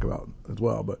 which we'll talk about as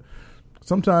well. But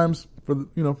sometimes,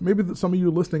 maybe some of you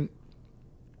listening,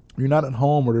 you're not at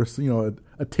home, or there's,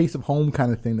 a taste of home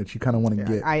kind of thing that you kind of want to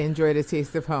get. I enjoy the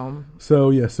taste of home.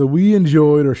 So we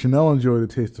enjoyed, or Chanel enjoyed,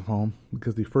 the taste of home,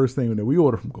 because the first thing that we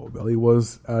ordered from Goldbelly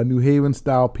was New Haven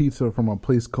style pizza from a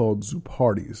place called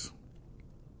Zupardi's.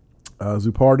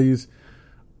 Zupardi's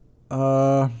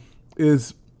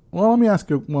is, let me ask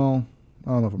you, I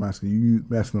don't know if I'm asking you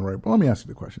asking the right, but let me ask you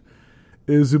the question.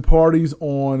 Is Zupardi's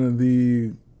on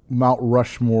the Mount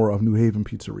Rushmore of New Haven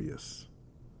pizzerias?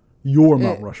 Your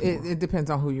Mount Rushmore. It depends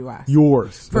on who you ask.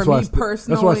 Yours. For me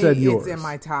personally, that's why I said yours. It's in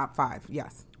my top 5,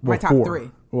 yes. Well, my top 4.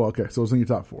 3. Well, okay, so it's in your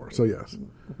top 4, so yes.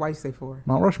 Why you say 4?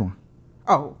 Mount Rushmore.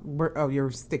 Oh,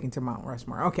 you're sticking to Mount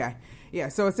Rushmore. Okay. Yeah,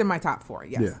 so it's in my top 4,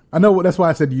 yes. Yeah. I know, that's why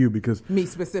I said you, because... Me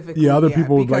specifically, yeah, other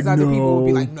people would be like, other no. people would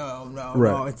be like, no,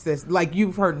 right. it's this. Like,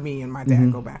 you've heard me and my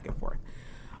dad go back and forth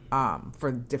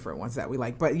for different ones that we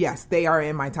like. But yes, they are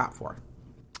in my top 4.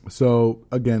 So,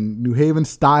 again, New Haven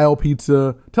style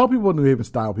pizza. Tell people what New Haven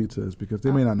style pizza is, because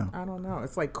they may not know. I don't know.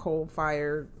 It's like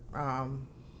coal-fired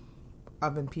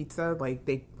oven pizza.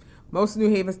 Like, most New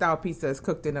Haven style pizza is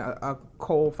cooked in a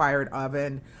coal-fired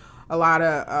oven. A lot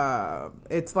of,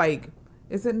 it's like,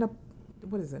 what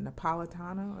is it,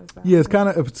 Napolitano? Is that yeah, it's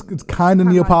kind of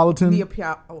Neapolitan.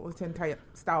 Neapolitan type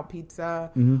style pizza.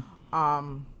 Mm-hmm.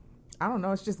 I don't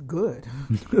know. It's just good.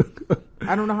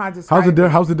 I don't know how to describe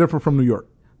How's it different from New York?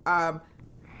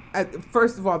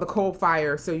 First of all, the coal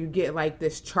fire, so you get like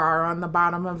this char on the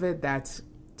bottom of it. That's,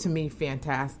 to me,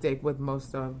 fantastic with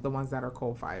most of the ones that are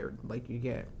coal fired. Like, you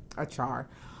get a char.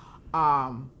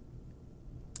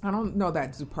 I don't know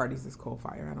that Zupardi's is coal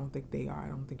fire. I don't think they are. I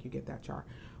don't think you get that char.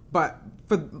 But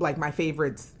for like my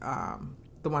favorites,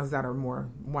 the ones that are more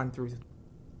 1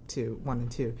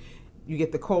 and 2, you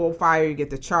get the coal fire, you get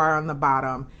the char on the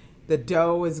bottom. The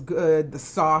dough is good. The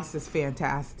sauce is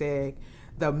fantastic.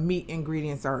 The meat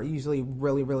ingredients are usually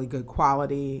really, really good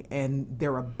quality, and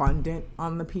they're abundant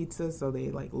on the pizza, so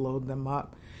they like load them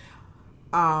up.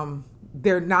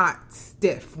 They're not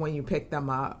stiff when you pick them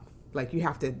up. Like, you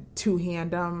have to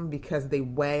two-hand them because they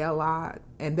weigh a lot.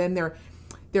 And then they're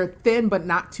thin, but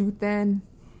not too thin.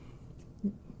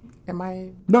 Am I?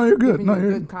 No, you're good. giving No, you a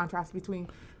you're good contrast between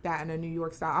that and a New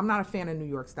York style. I'm not a fan of New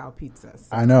York style pizzas.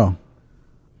 I know.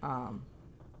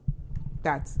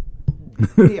 That's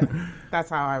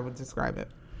how I would describe it.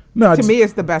 No, to me,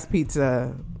 it's the best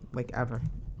pizza like ever.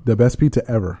 The best pizza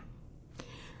ever.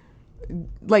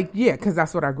 Like, yeah, because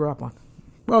that's what I grew up on.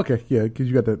 Okay, yeah, because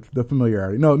you got the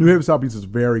familiarity. No, New Haven style pizza is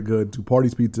very good.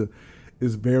 Zupardi's pizza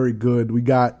is very good. We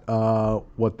got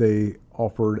what they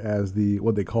offered as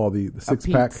what they call the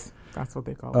 6-pack. That's what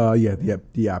they call it.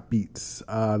 Yeah, beets.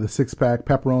 The 6-pack,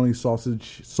 pepperoni,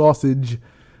 sausage,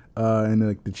 and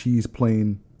like the cheese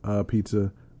plain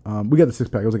pizza. We got the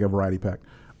 6-pack. It was like a variety pack.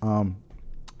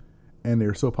 And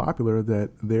they're so popular that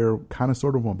they're kind of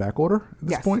sort of on back order at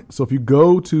this point. So if you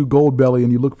go to Goldbelly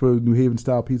and you look for New Haven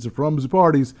style pizza from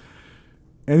Zupardi's,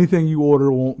 anything you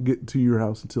order won't get to your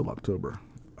house until October.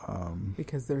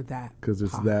 Because they're that. Because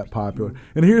it's that popular.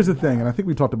 And here's the thing, and I think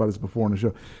we talked about this before on the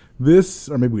show. This,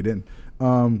 or maybe we didn't.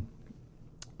 It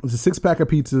was a 6-pack of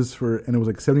pizzas and it was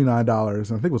like $79. And I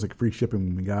think it was like free shipping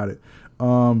when we got it.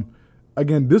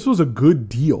 Again, this was a good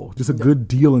deal, just a good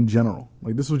deal in general.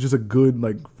 Like, this was just a good,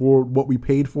 like, for what we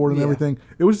paid for it and everything.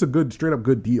 It was just a good, straight up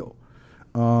good deal.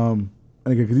 And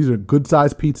again, because these are good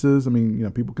sized pizzas. I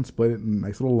mean, people can split it in a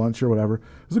nice little lunch or whatever. It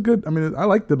was a good, I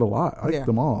liked it a lot. I liked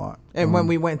them all a lot. And when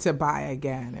we went to buy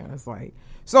again, it was like,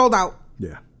 sold out.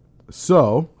 Yeah.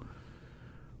 So,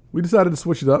 we decided to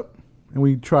switch it up. And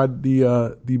we tried the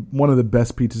one of the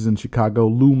best pizzas in Chicago,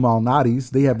 Lou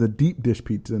Malnati's. They have the deep dish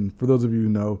pizza. And for those of you who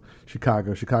know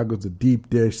Chicago's a deep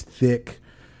dish, thick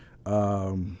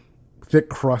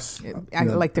crust. I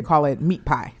like to call it meat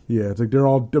pie. Yeah, it's like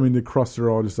the crusts are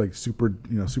all just like super,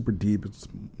 super deep. It's,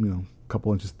 a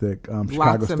couple inches thick.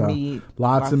 Chicago style.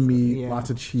 Lots of meat, lots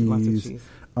of cheese.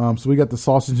 So we got the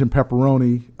sausage and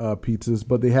pepperoni pizzas,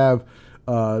 but they have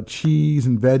cheese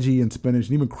and veggie and spinach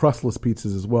and even crustless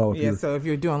pizzas as well. So if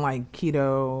you're doing like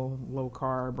keto, low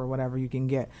carb or whatever, you can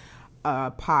get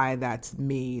a pie that's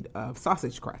made of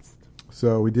sausage crust.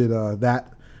 So we did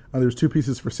that. There's 2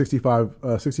 pieces for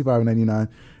 $65.99,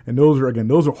 and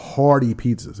those are hearty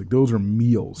pizzas. Like those are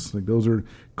meals. Like those are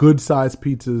good sized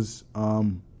pizzas.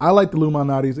 I like the Lou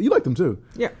Malnati's. You like them too?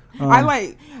 Yeah, I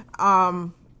like.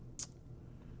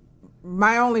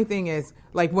 My only thing is,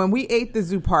 like, when we ate the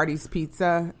Zupardi's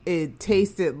pizza, it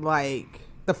tasted like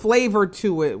the flavor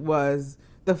to it was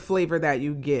the flavor that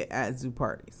you get at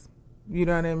Zupardi's. You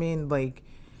know what I mean? Like,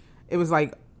 it was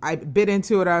like I bit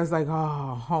into it. I was like,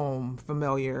 oh, home,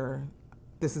 familiar.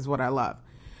 This is what I love.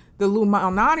 The Lou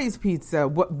Malnati's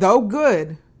pizza, though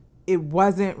good, it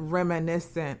wasn't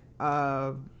reminiscent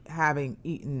of having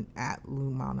eaten at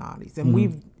Lou Malnati's, and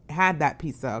we've had that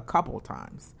pizza a couple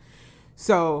times.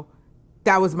 So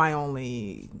that was my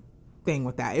only thing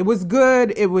with that. It was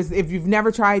good. It was, if you've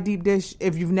never tried deep dish,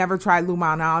 if you've never tried Lou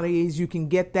Malnati's, you can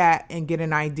get that and get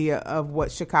an idea of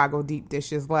what Chicago deep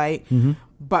dish is like.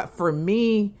 But for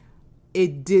me,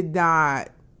 it did not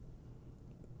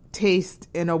taste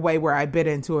in a way where I bit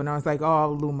into it and I was like,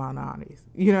 oh, Lou Malnati's.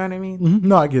 You know what I mean?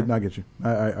 No, I get you.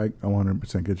 I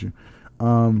 100% get you.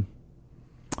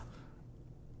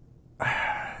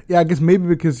 Yeah, I guess maybe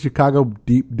because Chicago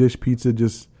deep dish pizza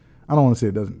just, I don't want to say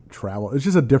it doesn't travel. It's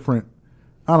just a different,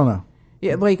 I don't know.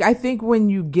 Yeah, like I think when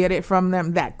you get it from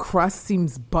them, that crust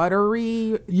seems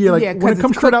buttery. Yeah, like when it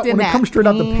comes straight out, out the pan,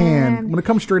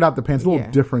 it's a little Yeah.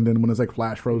 different than when it's like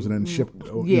flash frozen and shipped.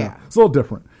 Yeah. It's a little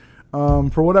different.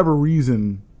 For whatever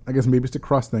reason, I guess maybe it's the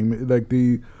crust thing. Like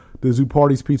the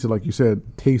Zupardi's pizza, like you said,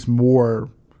 tastes more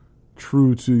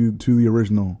true to the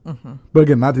original. But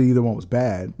again, not that either one was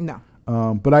bad. No.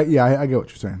 But I get what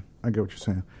you're saying.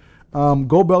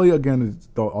 Goldbelly, again,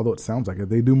 although it sounds like it,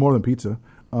 they do more than pizza.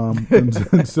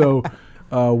 And so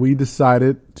we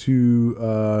decided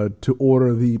to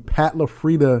order the Pat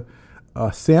LaFrieda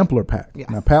sampler pack. Yes.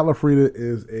 Now, Pat LaFrieda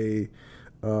is a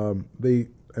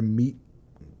meat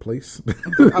place. A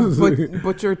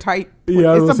butcher type.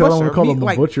 Yeah, It's a I don't want butcher. to call Meat, them a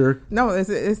like- butcher. No, it's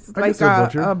I like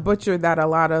guess they're a butcher that a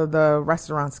lot of the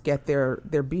restaurants get their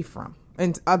beef from,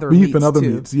 and other Beef meats and other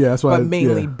too, meats. Yeah, that's why but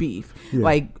mainly yeah. beef. Yeah.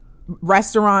 Like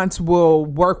restaurants will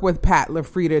work with Pat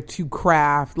LaFrieda to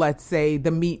craft, let's say,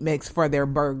 the meat mix for their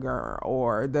burger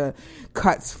or the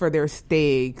cuts for their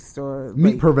steaks or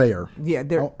Meat like, purveyor. Yeah,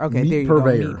 they're Oh, okay. meat There you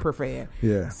purveyor. go, meat purveyor.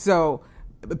 Yeah. So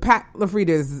Pat LaFrieda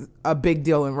is a big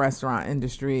deal in restaurant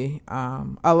industry.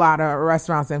 A lot of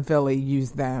restaurants in Philly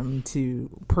use them to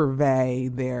purvey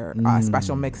their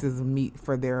special mixes of meat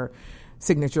for their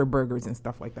signature burgers and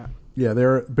stuff like that. Yeah,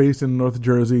 they're based in North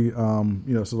Jersey.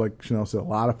 So like Chanel said, a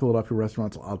lot of Philadelphia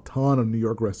restaurants, a ton of New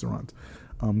York restaurants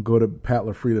go to Pat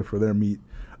LaFrieda for their meat.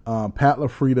 Pat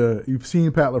LaFrieda, you've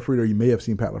seen Pat LaFrieda, or you may have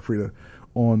seen Pat LaFrieda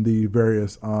on the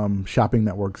various shopping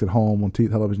networks at home, on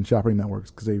television shopping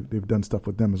networks, because they've done stuff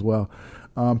with them as well.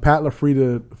 Pat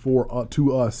LaFrieda,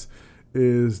 to us,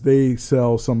 is they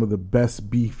sell some of the best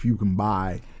beef you can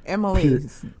buy.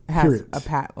 Emily's has Period. a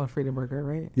Pat LaFrieda burger,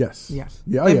 right? Yes. Yes.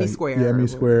 Yeah. Emmy Squared. Yeah, Emmy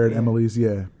Squared. Yeah. Emily's.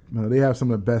 Yeah. No, they have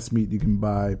some of the best meat you can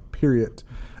buy. Period.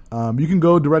 You can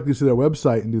go directly to their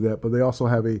website and do that, but they also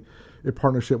have a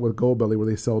partnership with Goldbelly where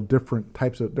they sell different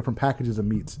packages of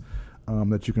meats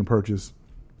that you can purchase.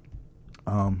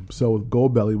 So with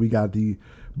Goldbelly, we got the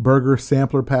burger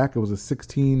sampler pack. It was a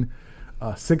 16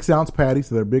 6-ounce patty,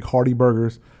 so they're big hearty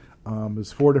burgers.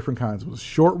 There's 4 different kinds. It was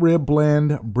short rib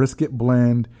blend, brisket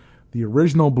blend, the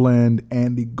original blend,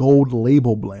 and the gold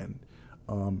label blend.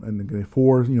 And again,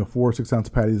 4 6-ounce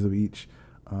patties of each.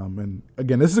 And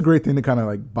again, this is a great thing to kind of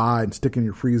like buy and stick in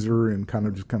your freezer and kind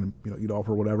of eat off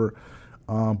or whatever.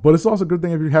 But it's also a good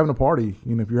thing if you're having a party.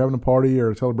 If you're having a party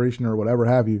or a celebration or whatever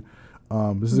have you.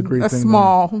 This is a great thing.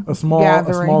 A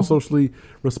small socially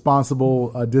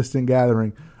responsible, distant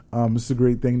gathering. This is a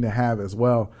great thing to have as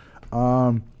well.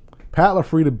 Pat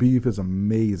LaFrieda beef is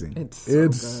amazing.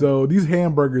 It's so these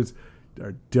hamburgers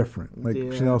are different. Like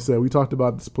Yeah. Chanel said, we talked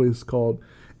about this place called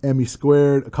Emmy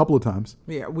Squared a couple of times.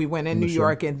 Yeah, we went in New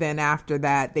York, and then after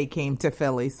that, they came to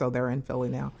Philly, so they're in Philly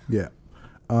now. Yeah.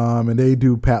 And they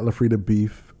do Pat LaFrieda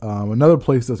beef. Another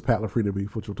place does Pat LaFrieda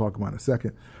beef, which we'll talk about in a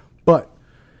second. But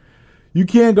you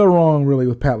can't go wrong, really,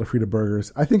 with Pat LaFrieda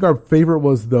burgers. I think our favorite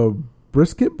was the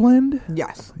brisket blend.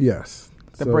 Yes. Yes.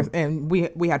 And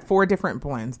we had 4 different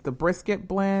blends: the brisket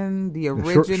blend, the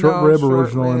original short rib,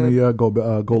 and the gold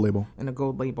label. and the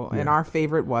gold label. And our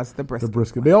favorite was the brisket. The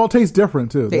brisket. They all taste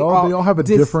different too. They all have a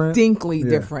distinctly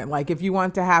different, different. Like if you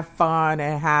want to have fun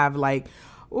and have like,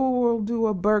 we'll do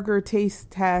a burger taste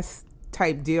test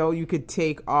type deal, you could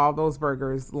take all those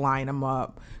burgers, line them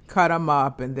up, cut them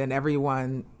up, and then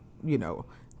everyone,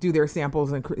 do their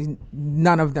samples, and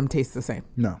none of them taste the same.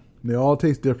 No. They all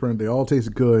taste different. They all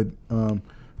taste good.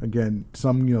 Again,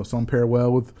 some pair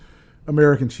well with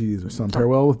American cheese, or some pair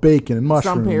well with bacon and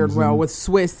mushrooms. Some paired well and- with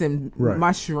Swiss and Right.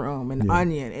 mushroom and Yeah.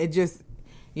 onion. It just,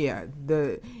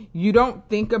 you don't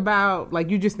think about, like,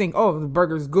 you just think, oh, the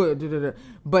burger's good. Da, da, da.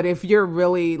 But if you're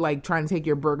really like trying to take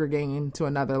your burger game to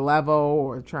another level,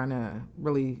 or trying to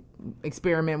really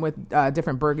experiment with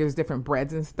different burgers, different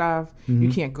breads and stuff, you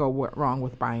can't go wrong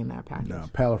with buying that package. No,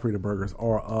 Palafrita burgers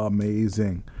are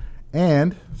amazing.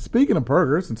 And speaking of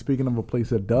burgers, and speaking of a place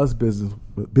that does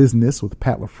business with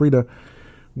Pat LaFrida,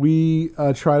 we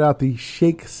tried out the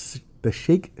Shake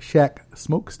Shack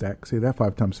Smokestack. Say that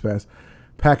 5 times fast.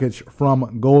 Package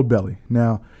from Goldbelly.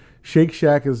 Now, Shake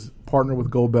Shack is partnered with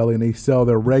Goldbelly, and they sell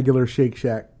their regular Shake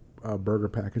Shack burger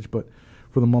package. But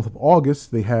for the month of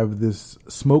August, they have this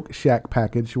Smoke Shack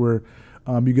package where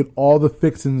you get all the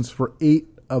fixings for 8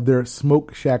 of their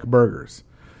Smoke Shack burgers.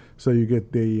 So you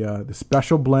get the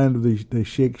special blend of the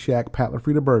Shake Shack Pat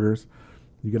LaFrida burgers.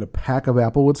 You get a pack of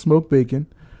Applewood smoked bacon.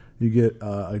 You get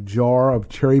a jar of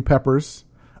cherry peppers.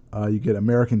 You get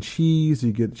American cheese.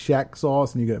 You get Shack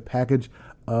sauce, and you get a package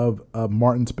of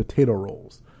Martin's potato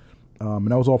rolls. And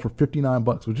that was all for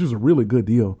 $59, which is a really good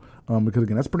deal. Because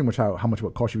again, that's pretty much how much it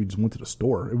would cost you if you just went to the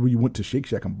store. If you went to Shake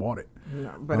Shack and bought it.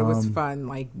 No, but it was fun.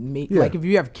 Like yeah. like if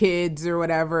you have kids or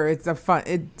whatever, it's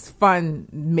fun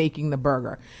making the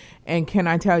burger. And can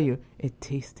I tell you, it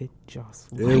tasted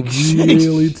just like It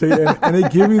really tastes, and they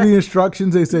give you the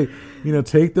instructions. They say,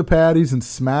 take the patties and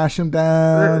smash them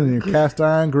down in your cast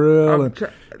iron grill, and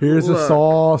here's the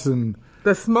sauce. And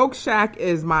the Smoke Shack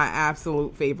is my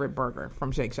absolute favorite burger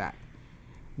from Shake Shack.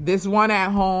 This one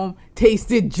at home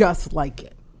tasted just like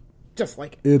it. Just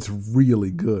like it. it's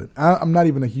really good. I'm not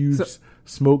even a huge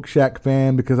Smoke Shack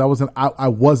fan because I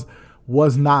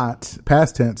was not,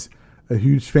 past tense, a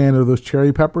huge fan of those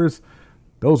cherry peppers.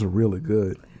 Those are really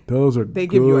good. They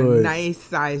give you a nice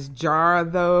sized jar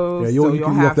of those, Yeah, so you you'll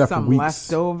can have have that for some weeks.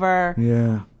 left over.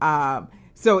 Yeah.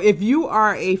 So if you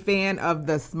are a fan of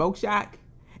the Smoke Shack,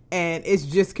 and it's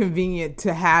just convenient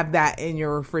to have that in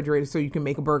your refrigerator so you can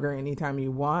make a burger anytime you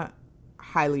want,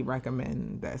 highly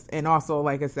recommend this. And also,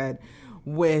 like I said,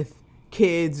 with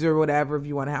kids or whatever, if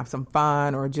you want to have some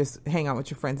fun or just hang out with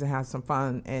your friends and have some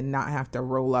fun and not have to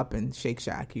roll up in Shake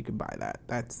Shack, you can buy that.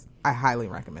 I highly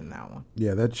recommend that one.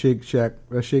 Yeah, that Shake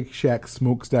Shack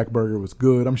smokestack burger was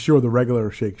good. I'm sure the regular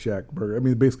Shake Shack burger, I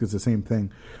mean, basically it's the same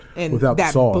thing And without that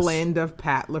the sauce blend of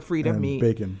Pat LaFrida and meat.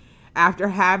 bacon. After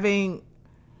having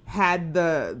had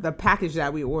the package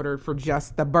that we ordered for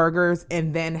just the burgers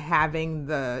and then having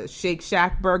the Shake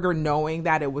Shack burger, knowing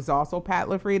that it was also Pat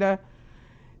LaFrida,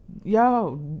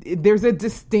 there's a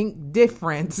distinct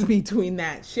difference between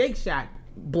that Shake Shack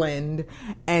blend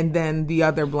and then the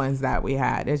other blends that we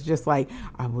had. It's just like,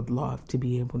 I would love to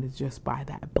be able to just buy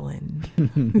that blend.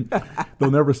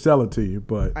 They'll never sell it to you,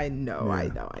 but I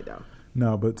know.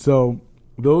 no, but so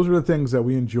those are the things that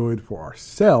we enjoyed for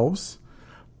ourselves.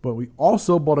 But we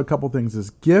also bought a couple things as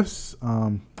gifts.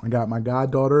 I got my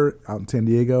goddaughter out in San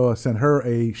Diego. I sent her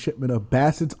a shipment of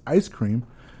Bassett's ice cream.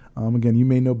 Again, you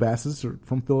may know Bassett's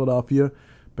from Philadelphia.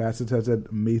 Bassett's has that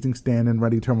amazing stand in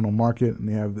Ready Terminal Market, and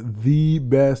they have the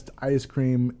best ice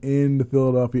cream in the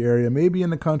Philadelphia area, maybe in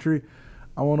the country.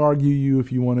 I won't argue you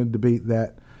if you want to debate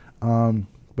that.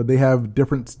 But they have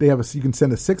different. You can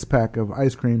send a 6-pack of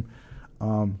ice cream,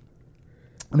 and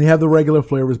they have the regular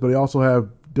flavors, but they also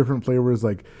have different flavors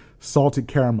like salted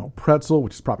caramel pretzel,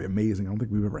 which is probably amazing. I don't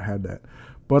think we've ever had that.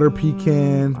 Butter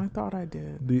pecan. I thought I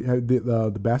did.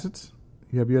 The Bassett's.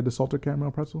 Have you had the salted caramel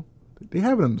pretzel? They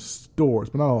have it in the stores,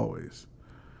 but not always.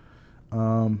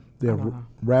 They have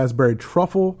raspberry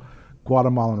truffle,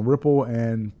 Guatemalan ripple,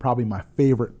 and probably my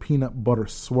favorite, peanut butter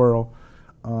swirl.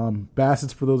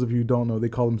 Bassett's, for those of you who don't know, they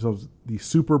call themselves the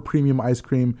super premium ice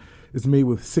cream. It's made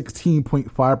with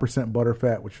 16.5%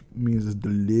 butterfat, which means it's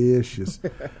delicious.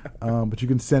 But you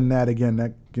can send that again.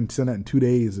 You can send that in 2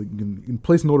 days. You can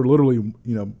place an order literally,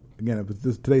 again,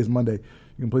 if today's Monday,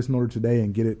 you can place an order today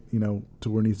and get it, to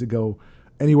where it needs to go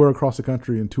anywhere across the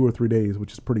country in 2 or 3 days,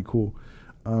 which is pretty cool.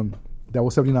 That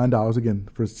was $79 again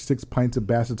for 6 pints of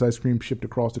Bassett's ice cream shipped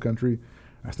across the country.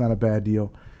 That's not a bad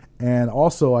deal. And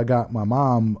also, I got my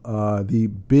mom the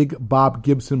Big Bob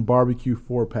Gibson Barbecue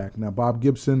 4-pack. Now, Bob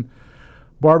Gibson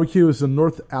Barbecue is a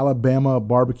North Alabama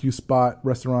barbecue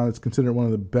restaurant. It's considered one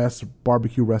of the best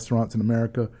barbecue restaurants in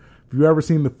America. If you've ever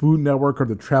seen the Food Network or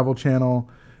the Travel Channel,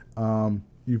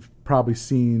 you've probably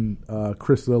seen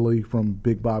Chris Lilly from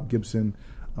Big Bob Gibson.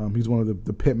 He's one of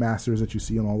the pit masters that you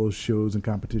see on all those shows and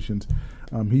competitions.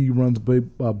 He runs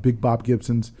Big Bob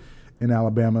Gibson's in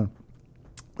Alabama.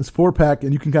 It's 4-pack,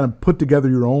 and you can kind of put together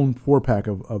your own 4-pack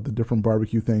of the different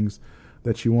barbecue things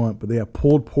that you want. But they have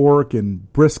pulled pork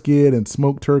and brisket and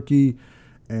smoked turkey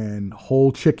and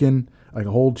whole chicken,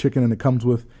 and it comes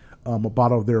with a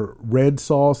bottle of their red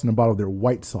sauce and a bottle of their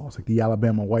white sauce, like the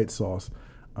Alabama white sauce.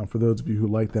 For those of you who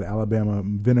like that Alabama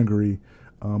vinegary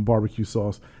barbecue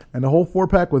sauce, and the whole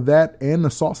 4-pack with that and the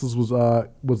sauces was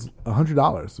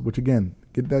 $100. Which again,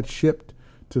 get that shipped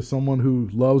to someone who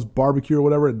loves barbecue or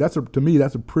whatever. To me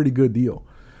that's a pretty good deal.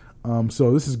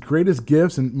 So this is greatest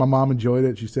gifts, and my mom enjoyed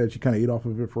it. She said she kind of ate off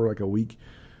of it for like a week.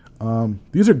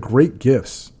 These are great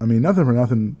gifts. I mean, nothing for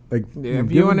nothing. Like,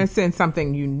 if you want to send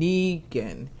something unique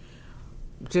and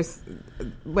just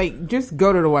go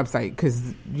to the website, because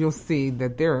you'll see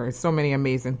that there are so many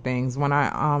amazing things. When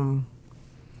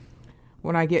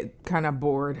I get kind of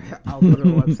bored, I'll go to the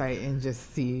website and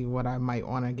just see what I might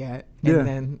want to get. And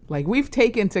then, like, we've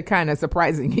taken to kind of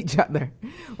surprising each other.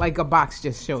 Like, a box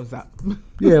just shows up.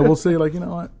 Yeah, we'll say, like, you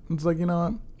know what? It's like, you know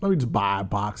what? Let me just buy a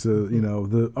box of,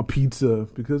 a pizza,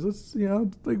 because it's,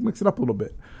 like, mix it up a little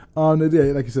bit.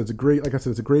 Like you said, it's a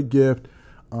great gift.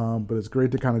 But it's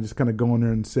great to kind of go in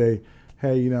there and say,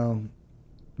 hey, it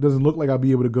doesn't look like I'll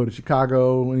be able to go to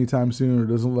Chicago anytime soon, or it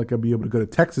doesn't look like I'll be able to go to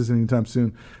Texas anytime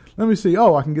soon. Let me see.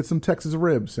 Oh, I can get some Texas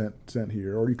ribs sent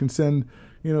here, or you can send,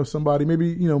 somebody. Maybe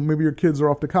your kids are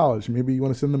off to college. Maybe you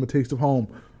want to send them a taste of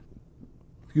home.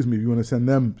 Excuse me. If you want to send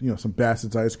them, some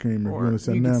Bassett's ice cream, or if you want to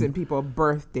send them, send people a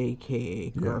birthday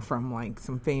cake, or from like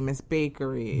some famous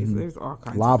bakeries. Mm-hmm. There's all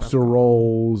kinds lobster of stuff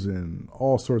rolls and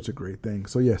all sorts of great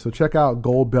things. So so check out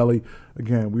Goldbelly.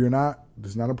 Again,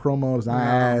 it's not a promo, it's not an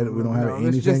ad. We don't have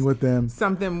anything with them.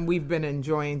 Something we've been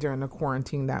enjoying during the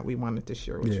quarantine that we wanted to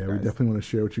share with you guys. Yeah, we definitely want to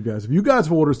share with you guys. If you guys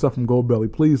have ordered stuff from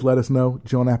Goldbelly, please let us know.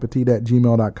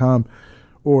 JohnAppetit@gmail.com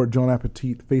or John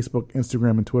Appetit, Facebook,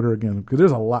 Instagram, and Twitter. Again, because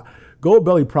there's a lot.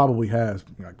 Goldbelly probably has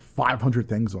like 500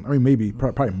 things on. I mean, maybe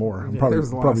probably more. I'm probably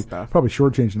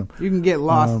shortchanging them. You can get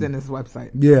lost in his website.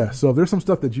 Yeah, so if there's some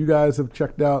stuff that you guys have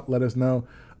checked out, let us know.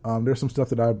 There's some stuff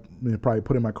that I probably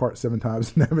put in my cart 7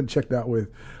 times and haven't checked out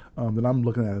with that I'm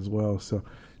looking at as well. So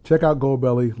check out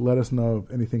Goldbelly. Let us know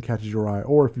if anything catches your eye,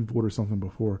 or if you've ordered something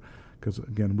before. Because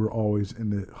again, we're always on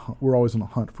the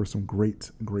hunt for some great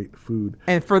food.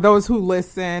 And for those who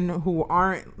listen who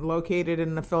aren't located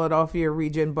in the Philadelphia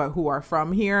region but who are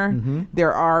from here,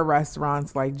 there are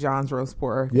restaurants like John's Roast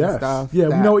Pork and stuff. Yeah,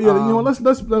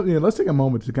 let's take a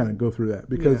moment to kind of go through that,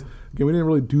 because again, we didn't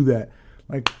really do that.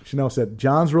 Like Chanel said,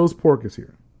 John's Roast Pork is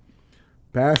here.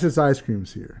 Bassett's Ice Cream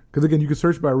is here. Because again, you can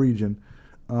search by region.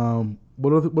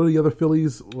 What are the other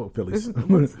Phillies? Well, Phillies.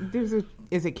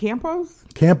 Is it Campos?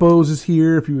 Campos is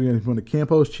here. If you want a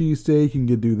Campos cheesesteak, you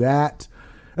can do that.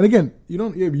 And again,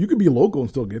 you could be local and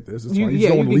still get this. It's fine. You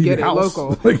can get it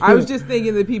local. I was just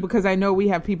thinking that people, because I know we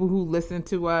have people who listen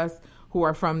to us who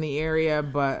are from the area,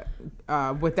 but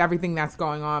with everything that's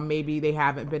going on, maybe they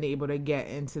haven't been able to get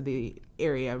into the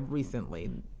area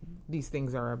recently. These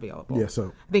things are available. Yeah,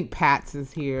 so I think Pat's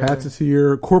is here.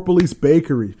 Corporalese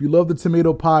Bakery. If you love the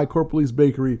tomato pie, Corporalese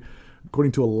Bakery,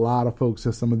 according to a lot of folks,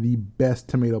 has some of the best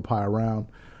tomato pie around.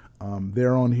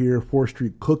 They're on here. 4th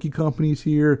Street Cookie Company's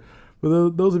here. For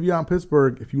those of you out in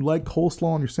Pittsburgh, if you like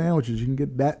coleslaw on your sandwiches, you can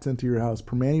get that sent to your house.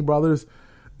 Permane Brothers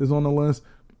is on the list.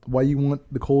 Why you want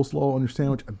the coleslaw on your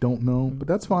sandwich, I don't know, but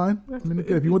that's fine. I mean,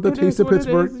 again, if you want the taste of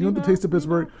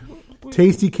Pittsburgh,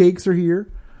 Tasty Cakes are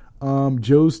here.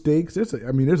 Joe's Steaks.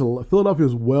 Philadelphia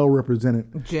is well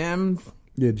represented. Jim's.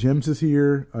 Yeah, Jim's is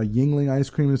here. Yingling Ice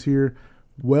Cream is here.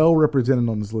 Well represented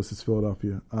on this list is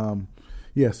Philadelphia.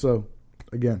 So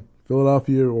again,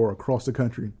 Philadelphia or across the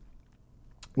country,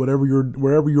 wherever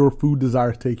your food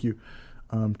desires take you,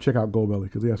 check out Goldbelly,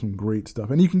 because they have some great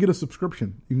stuff, and you can get a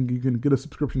subscription. You can get a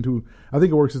subscription to. I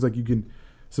think it works is like you can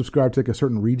subscribe to like a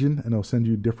certain region, and they'll send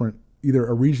you either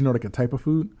a region or like a type of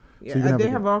food. Yeah, so they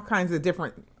have all kinds of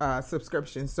different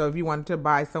subscriptions. So if you wanted to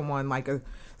buy someone like a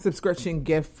subscription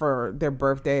gift for their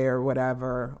birthday or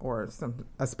whatever, or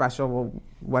a special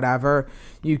whatever,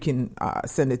 you can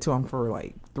send it to them for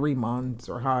like 3 months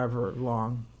or however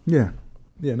long. Yeah.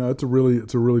 No, it's a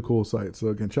really cool site. So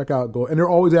again, check out and they're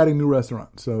always adding new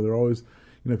restaurants. So they're always,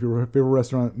 if your favorite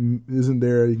restaurant isn't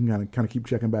there, you can kind of keep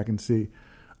checking back and see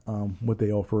what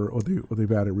they offer, or what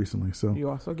they've added recently. So you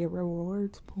also get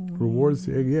rewards. Rewards,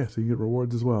 so you get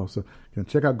rewards as well. So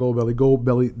check out Goldbelly,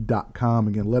 goldbelly.com.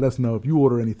 Again, let us know if you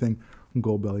order anything from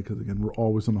Goldbelly, because again, we're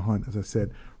always on the hunt, as I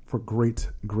said, for great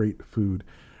food.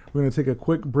 We're going to take a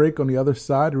quick break. On the other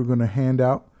side, we're going to hand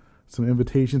out some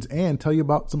invitations and tell you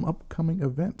about some upcoming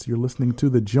events. You're listening to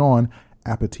the John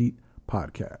Appetit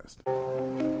Podcast.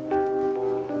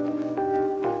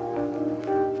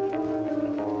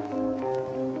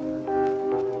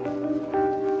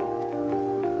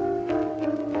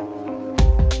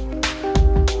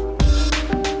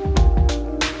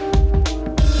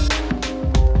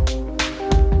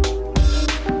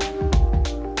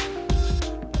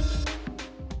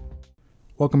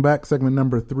 Welcome back. Segment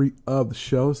number 3 of the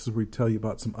show. This is where we tell you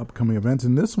about some upcoming events.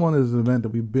 And this one is an event that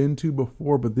we've been to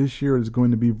before, but this year is going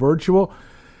to be virtual.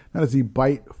 That is the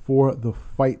Bite for the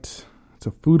Fight. It's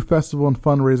a food festival and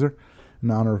fundraiser in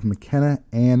honor of McKenna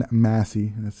and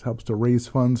Massey. And this helps to raise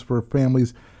funds for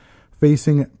families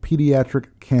facing pediatric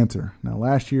cancer. Now,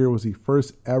 last year was the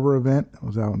first ever event. It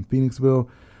was out in Phoenixville.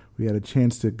 We had a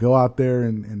chance to go out there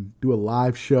and do a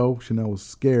live show. Chanel was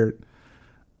scared.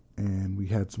 And we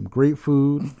had some great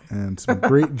food and some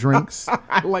great drinks.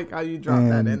 I like how you dropped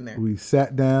that in there. We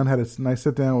sat down, had a nice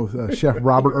sit down with Chef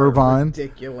Robert Irvine.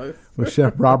 Ridiculous. With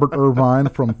Chef Robert Irvine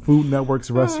from Food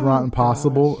Network's Restaurant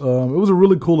Impossible. It was a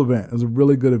really cool event. It was a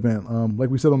really good event.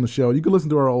 Like we said on the show, you can listen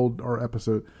to our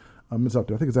episode. It's up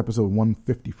there. I think it's episode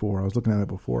 154. I was looking at it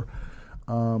before.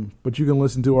 But you can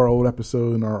listen to our old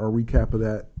episode and our recap of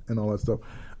that and all that stuff.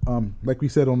 Like we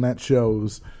said on that show, it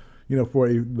was, for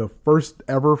the first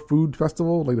ever food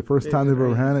festival, like the first time they've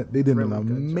ever had it, they did an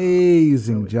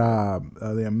amazing job.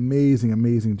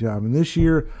 Amazing job. And this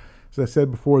year, as I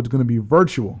said before, it's going to be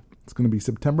virtual. It's going to be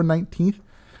September 19th. There's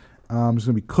going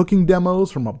to be cooking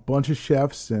demos from a bunch of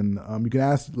chefs, and you can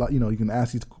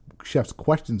ask these chefs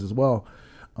questions as well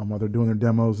while they're doing their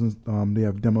demos. And they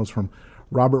have demos from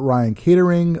Robert Ryan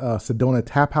Catering, Sedona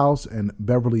Tap House, and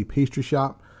Beverly Pastry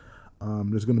Shop.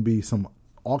 There's going to be some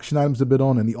auction items to bid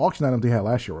on, and the auction items they had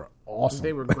last year were awesome.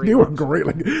 They were great. They were great.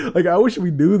 Like I wish we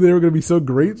knew they were going to be so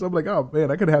great. So I'm like, oh man,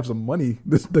 I could have some money.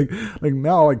 This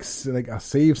now, I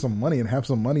save some money and have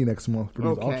some money next month for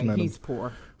these auction items. He's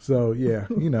poor. So yeah,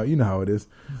 you know how it is.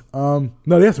 No,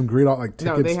 they had some great tickets.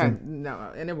 No, they had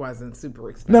and it wasn't super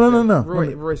expensive. No.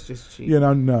 Roy's just cheap. Yeah,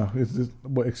 no. It's just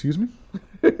excuse me.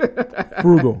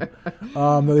 Frugal.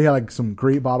 They had some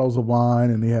great bottles of wine,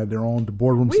 and they had their own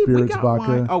boardroom spirits vodka.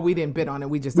 Wine. Oh, we didn't bid on it.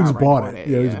 We just bought it.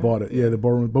 Yeah, we just bought it. Yeah, the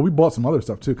boardroom. But we bought some other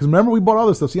stuff too. Because remember, we bought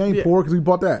other stuff. See, I ain't poor because we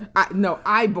bought that.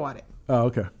 I bought it. Oh,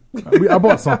 okay. I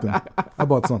bought something.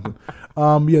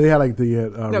 They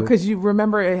had no, because you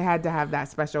remember it had to have that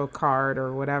special card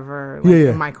or whatever.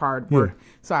 My card worked,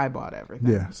 so I bought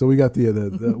everything. Yeah, so we got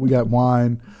we got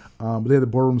wine. They had the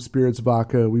boardroom spirits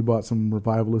vodka. We bought some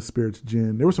Revivalist spirits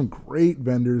gin. There were some great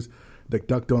vendors. Like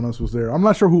Duck Donuts was there. I'm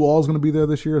not sure who all's going to be there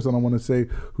this year, so I don't want to say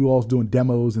who all's doing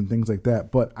demos and things like that.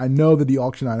 But I know that the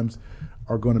auction items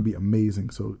are going to be amazing.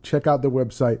 So check out their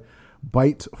website,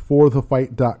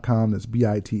 biteforthefight.com. That's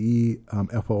BITEFOR,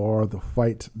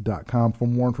 thefight.com for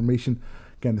more information.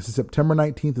 Again, this is September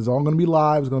 19th. It's all going to be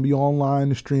live. It's going to be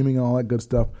online, streaming, and all that good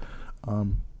stuff.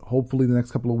 Hopefully the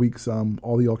next couple of weeks,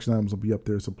 all the auction items will be up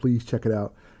there. So please check it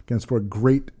out. Again, it's for a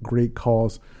great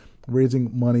cause,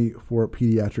 raising money for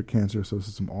pediatric cancer. So this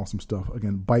is some awesome stuff.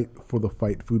 Again, Bite for the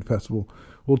Fight Food Festival.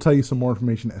 We'll tell you some more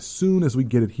information as soon as we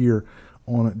get it here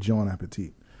on John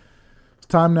Appetit. It's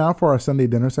time now for our Sunday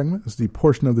dinner segment. It's the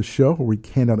portion of the show where we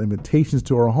hand out invitations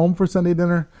to our home for Sunday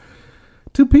dinner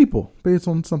to people based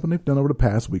on something they've done over the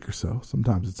past week or so.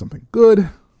 Sometimes it's something good.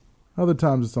 Other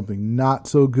times it's something not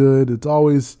so good. It's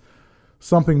always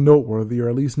something noteworthy, or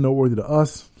at least noteworthy to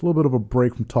us. It's a little bit of a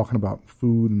break from talking about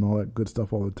food and all that good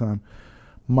stuff all the time.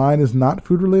 Mine is not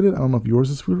food related. I don't know if yours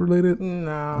is food related.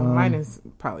 No, mine is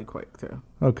probably quick too.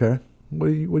 Okay. What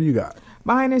do you got?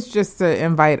 Mine is just to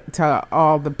invite to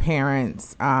all the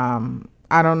parents. I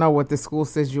don't know what the school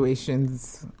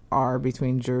situations are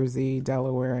between Jersey,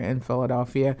 Delaware, and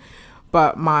Philadelphia,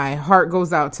 but my heart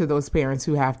goes out to those parents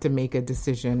who have to make a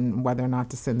decision whether or not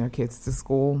to send their kids to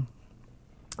school.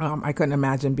 I couldn't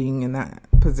imagine being in that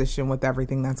position with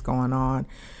everything that's going on.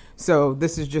 So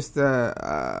this is just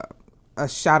a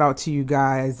shout out to you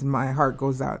guys. My heart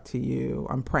goes out to you.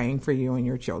 I'm praying for you and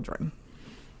your children.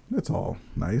 That's all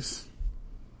nice.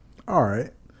 All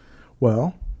right.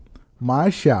 Well, my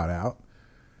shout out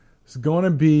is going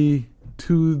to be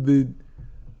to the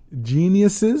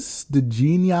geniuses, the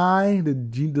genii,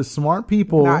 the smart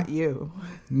people. Not you.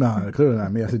 No, clearly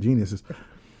not me. I said geniuses.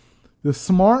 The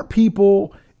smart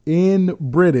people in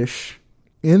British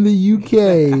in the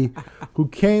UK who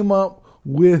came up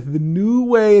with the new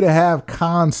way to have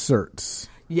concerts.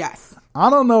 Yes.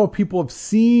 I don't know if people have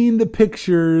seen the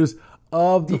pictures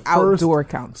of the first outdoor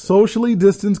concert, socially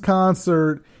distanced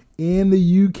concert in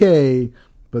the UK,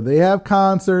 but they have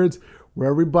concerts where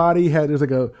everybody there's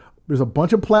a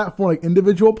bunch of platforms, like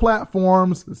individual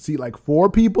platforms that seat like 4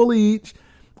 people each,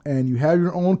 and you have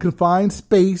your own confined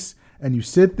space. And you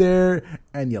sit there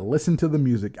and you listen to the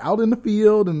music out in the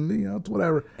field, and it's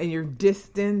whatever. And you're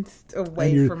distanced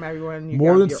away from everyone. You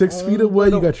more than 6 feet away.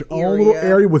 You got your own little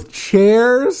area with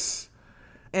chairs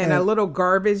and a little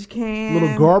garbage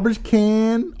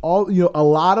can. All a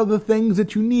lot of the things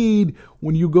that you need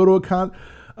when you go to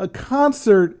a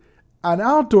concert. an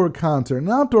outdoor concert, an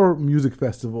outdoor music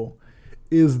festival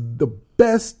is the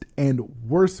best and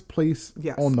worst place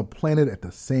Yes. on the planet at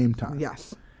the same time.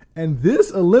 Yes. And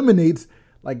this eliminates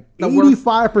like The worst-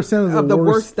 85% of the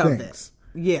worst of things.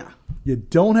 it. Yeah. You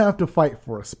don't have to fight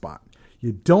for a spot.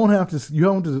 You don't have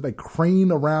to like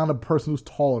crane around a person who's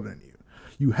taller than you.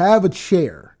 You have a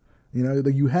chair. You know,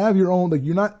 like you have your own, like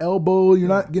you're not you're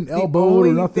not getting elbowed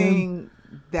or nothing. The only thing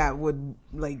that would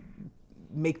like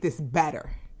make this better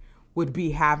would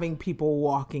be having people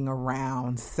walking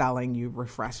around selling you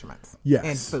refreshments Yes.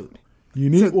 and food. You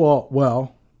need,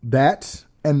 well, that,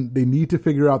 and they need to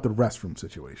figure out the restroom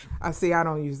situation. I see. I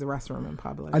don't use the restroom in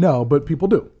public. I know, but people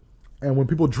do. And when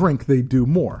people drink, they do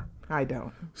more. I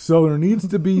don't. So there needs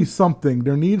to be something.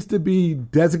 There needs to be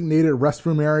designated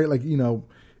restroom area, like, you know,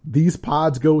 these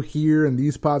pods go here and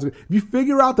these pods go. If you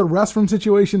figure out the restroom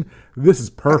situation, this is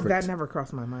perfect. That never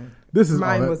crossed my mind.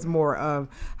 Mine was more of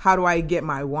how do I get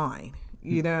my wine?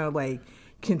 You know, like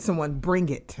can someone bring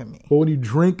it to me? But when you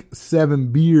drink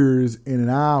 7 beers in an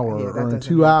hour Yeah, that or in doesn't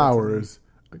 2 happen to hours,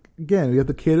 again, you have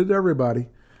to cater to everybody.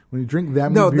 When you drink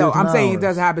that many beers No, in I'm saying it hours,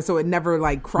 doesn't happen, so it never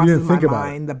like crosses my think about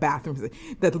mind. The bathroom,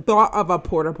 the thought of a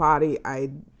porta potty,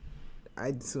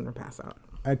 I'd sooner pass out.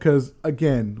 Because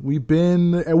again,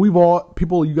 we've all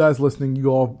people, you guys listening, you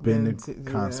all been Been in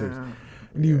to- concerts. yeah.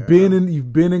 And you've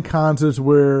been in concerts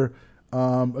where,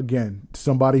 again,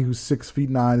 somebody who's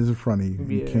 6'9" is in front of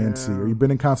you, you can't see. Or you've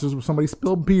been in concerts where somebody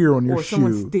spilled beer on your Or shoe.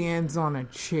 someone stands on a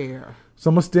chair.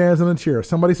 Someone stands in a chair.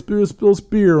 Somebody spills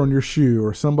beer on your shoe,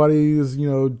 or somebody is you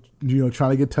know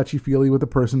trying to get touchy feely with the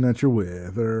person that you're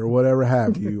with, or whatever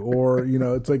have you. Or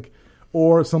it's like,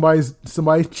 or somebody's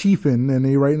chiefing and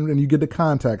and you get the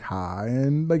contact high,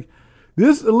 and like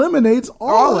this eliminates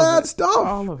all of that it. stuff.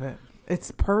 All of it. It's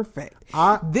perfect.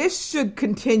 This should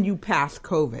continue past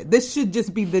COVID. This should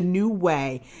just be the new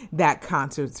way that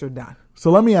concerts are done.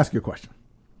 So let me ask you a question.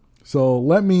 So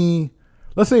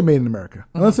let's say Made in America.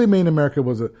 Mm-hmm. Let's say Made in America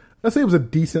was a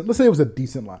decent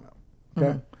lineup.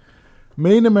 Okay.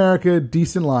 Made in America,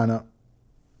 decent lineup.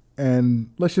 And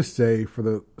let's just say, for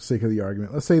the sake of the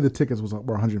argument, let's say the tickets were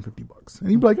 $150.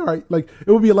 And you'd be like, all right, like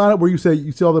it would be a lineup where you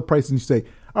see all the price and you say,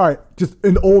 all right, just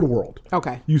in old world.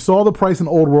 Okay. You saw the price in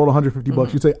old world,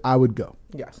 $150. You say, I would go.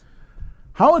 Yes.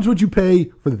 How much would you pay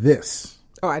for this?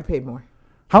 Oh, I'd pay more.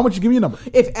 How much? Give me a number.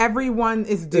 If everyone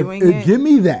is doing it Give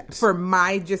me that. for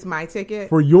my ticket.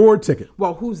 For your ticket.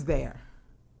 Well, who's there?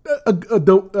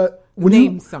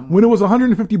 When someone. When it was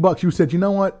 $150, you said, you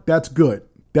know what? That's good.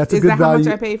 That's a Is good that how value.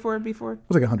 much I paid for it before? It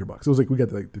was like $100. It was like we got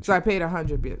the So I paid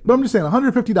 $100. But I'm just saying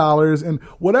 $150, and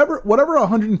whatever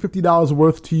 $150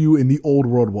 worth to you in the old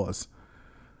world was.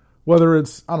 Whether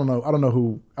it's I don't know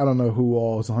who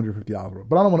all is $150 worth.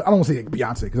 But I don't want to say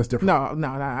Beyonce because that's different. No,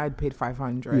 I paid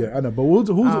 $500. Yeah, I know. But who's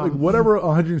like whatever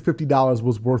 $150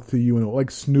 was worth to you, and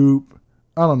like Snoop,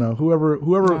 I don't know, whoever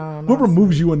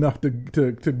moves you enough to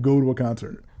go to a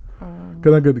concert.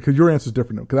 Because your answer is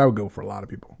different. Because I would go for a lot of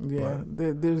people. Yeah,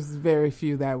 there's very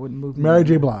few that would move me. Mary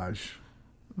J. Blige.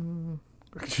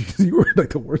 Jeez, you were like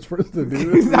the worst person to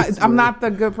do this. I'm not the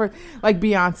good person. Like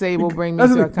Beyonce will bring me to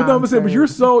a concert. But no, I'm saying, but you're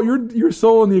so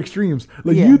in the extremes.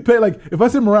 Like Yeah. you'd pay, like if I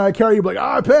said Mariah Carey, you'd be like,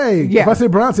 I'd pay. Yeah. If I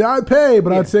said Beyonce, I'd pay.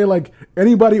 But Yeah. I'd say like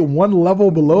anybody one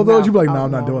level below those, you'd be like, no, oh,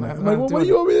 I'm not doing that. I'm like, well, what doing do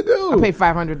you want me to do? I paid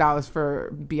 $500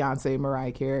 for Beyonce,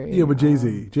 Mariah Carey. Yeah, but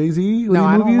Jay-Z. Jay-Z? No,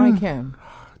 I don't you? like him.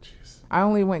 I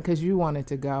only went because you wanted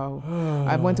to go.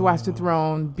 I went to watch The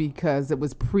Throne because it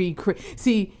was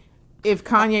See, if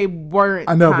Kanye weren't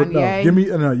I know, Kanye, but no. Give me.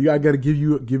 No, I got to give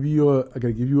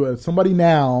you somebody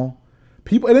now.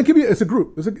 People, and it could be. It's a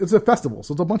group. It's a festival,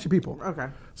 so it's a bunch of people. Okay.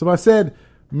 So if I said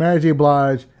Mary J.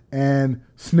 Blige and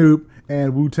Snoop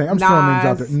and Wu-Tang, I'm just throwing names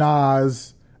out there.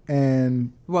 Nas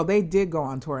and Well, they did go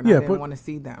on tour, and Yeah, I didn't but- want to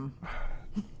see them.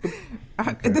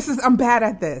 I'm bad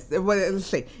at this. Let's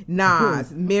see: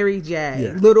 Nas, Mary J,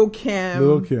 Yeah. Little Kim.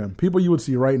 Lil' Kim, people you would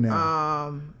see right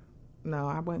now, No,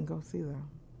 I wouldn't go see them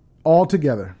all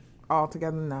together. all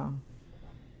together. No,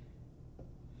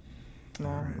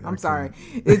 I'm sorry.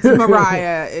 It's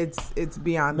Mariah. It's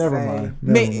Beyonce. Never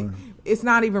mind. It's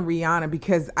not even Rihanna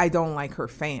because I don't like her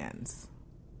fans.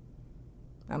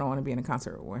 I don't want to be in a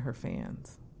concert with her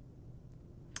fans.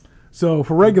 So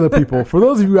for regular people, for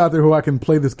those of you out there who I can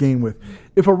play this game with,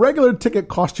 if a regular ticket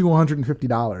cost you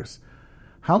 $150,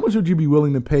 how much would you be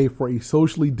willing to pay for a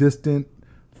socially distant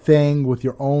thing with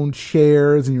your own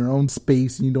chairs and your own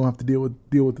space, and you don't have to deal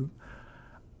with it?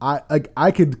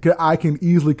 I can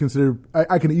easily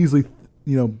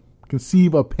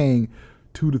conceive of paying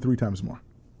 2 to 3 times more.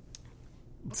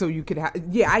 So you could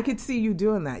I could see you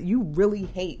doing that. You really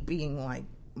hate being like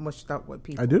mushed up with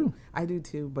people. I do. I do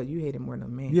too, but you hate it more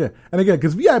than me. Yeah, and again,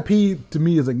 because VIP to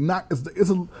me is like not it's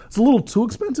a little too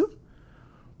expensive.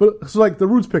 But it's like the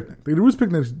Roots picnic. The Roots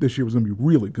picnic this year was going to be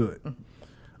really good. It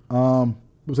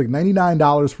was like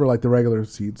 $99 for like the regular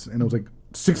seats, and it was like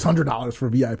 $600 for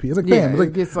VIP. It's like, man,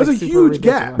 that's a huge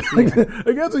gap. Like,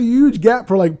 that's a huge gap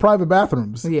for like private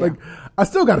bathrooms. Yeah. Like, I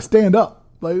still got to stand up.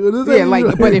 Like,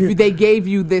 but if they gave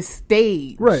you this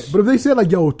stage, right? But if they said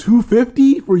like, yo,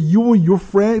 $250 for you and your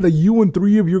friend, like you and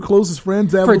 3 of your closest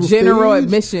friends, for general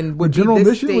admission, with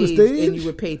a stage, and you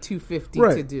would pay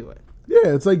 $250 to do it.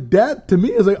 Yeah, it's like that to me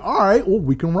is like, all right, well,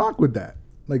 we can rock with that,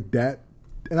 like that,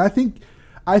 and I think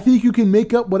you can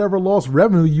make up whatever lost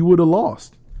revenue you would have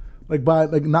lost, like by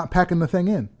like not packing the thing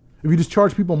in. If you just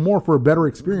charge people more for a better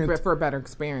experience,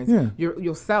 yeah,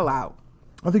 you'll sell out.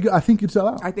 I think you'd sell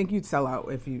out. I think you'd sell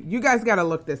out if you guys got to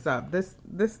look this up. This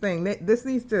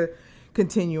needs to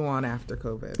continue on after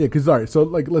COVID. Yeah, because all right, so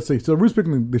like let's say Roots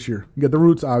picnic this year. You got the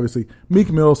Roots, obviously,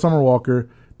 Meek Mill, Summer Walker,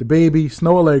 The Baby,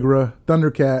 Snow Allegra,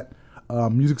 Thundercat,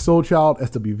 Music Soul Child,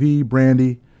 SWV,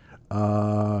 Brandy,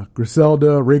 Griselda,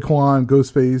 Raekwon,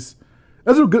 Ghostface.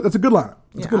 That's a good lineup.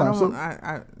 It's a good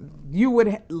lineup. You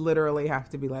would literally have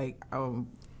to be like, oh,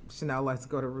 Chanel, let's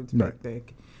go to Roots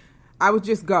picnic. I would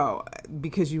just go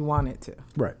because you wanted to.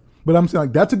 Right. But I'm saying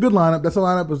like that's a good lineup. That's a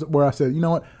lineup where I said, you know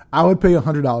what? I would pay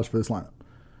 $100 for this lineup.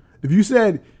 If you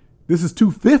said this is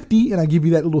 $250 and I give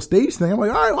you that little stage thing, I'm like,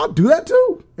 all right, I'll do that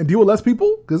too and deal with less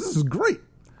people because this is great.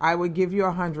 I would give you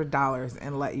 $100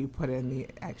 and let you put in the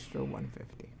extra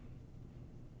 $150.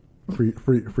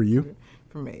 For you?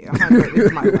 For me, 100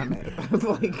 is my limit. I was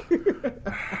like,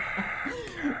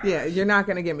 yeah, you're not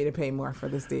going to get me to pay more for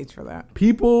the stage for that.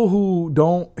 People who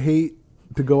don't hate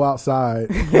to go outside,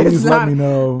 please let me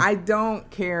know. I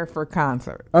don't care for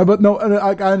concerts. But no,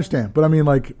 I understand. But I mean,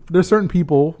 like, there's certain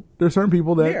people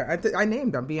that... Yeah, I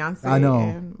named them. Beyonce.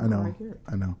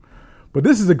 I know. But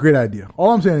this is a great idea.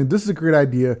 All I'm saying is this is a great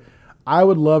idea. I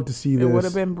would love to see this would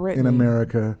have been Britney in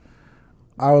America.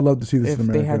 I would love to see this in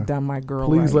America. If they had done My Girl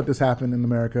Please let this happen in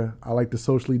America. I like the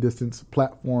socially distanced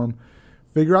platform.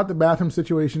 Figure out the bathroom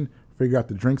situation. Figure out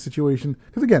the drink situation.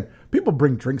 Because, again, people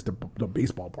bring drinks to the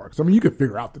baseball parks. I mean, you could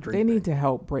figure out the drink. They need to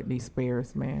help Britney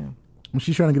Spears, man. Well,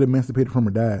 she's trying to get emancipated from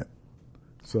her dad.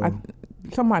 So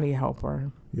somebody help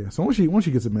her. Yeah, so once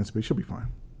she gets emancipated, she'll be fine.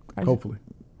 Hopefully.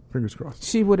 Fingers crossed.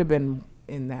 She would have been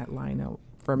in that lineup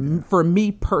for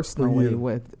me personally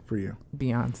with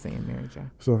Beyonce and Mary J.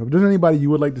 So if there's anybody you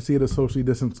would like to see at a socially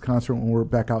distanced concert when we're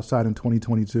back outside in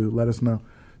 2022, let us know.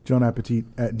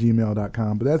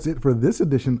 JohnAppetit@gmail.com. But that's it for this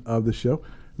edition of the show.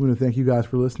 We want to thank you guys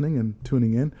for listening and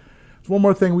tuning in. So one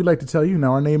more thing we'd like to tell you.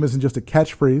 Now, our name isn't just a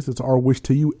catchphrase. It's our wish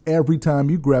to you every time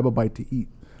you grab a bite to eat.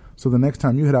 So the next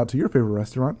time you head out to your favorite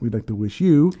restaurant, we'd like to wish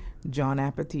you... John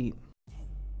Appetit.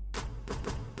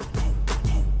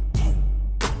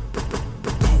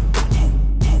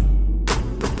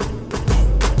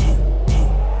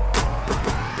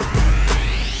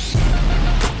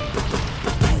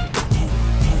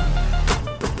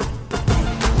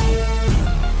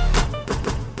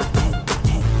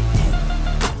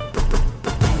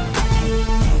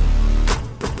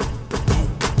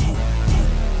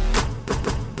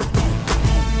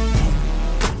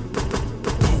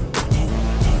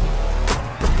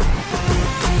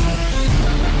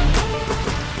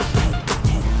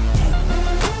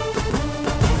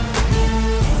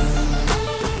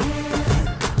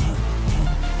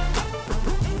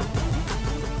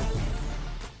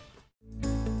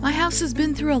 Has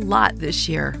been through a lot this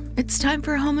year. It's time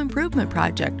for a home improvement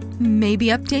project. Maybe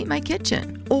update my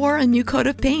kitchen or a new coat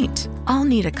of paint. I'll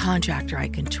need a contractor I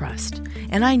can trust.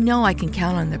 And I know I can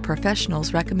count on the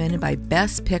professionals recommended by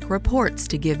Best Pick Reports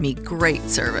to give me great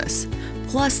service.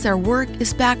 Plus, their work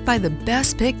is backed by the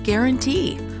Best Pick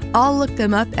Guarantee. I'll look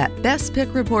them up at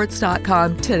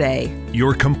bestpickreports.com today.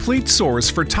 Your complete source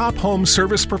for top home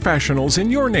service professionals in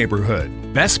your neighborhood.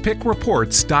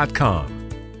 bestpickreports.com.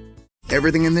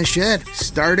 Everything in this shed,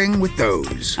 starting with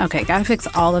those. Okay, gotta fix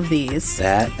all of these.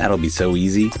 That'll be so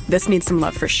easy. This needs some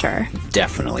love for sure.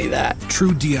 Definitely that.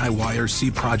 True DIYers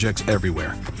see projects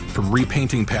everywhere, from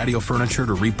repainting patio furniture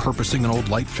to repurposing an old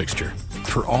light fixture.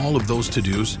 For all of those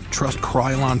to-dos, trust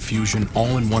Krylon Fusion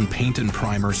all-in-one paint and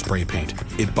primer spray paint.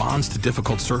 It bonds to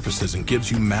difficult surfaces and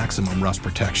gives you maximum rust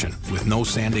protection with no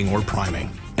sanding or priming.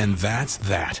 And that's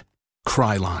that.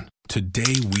 Krylon.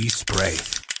 Today we spray.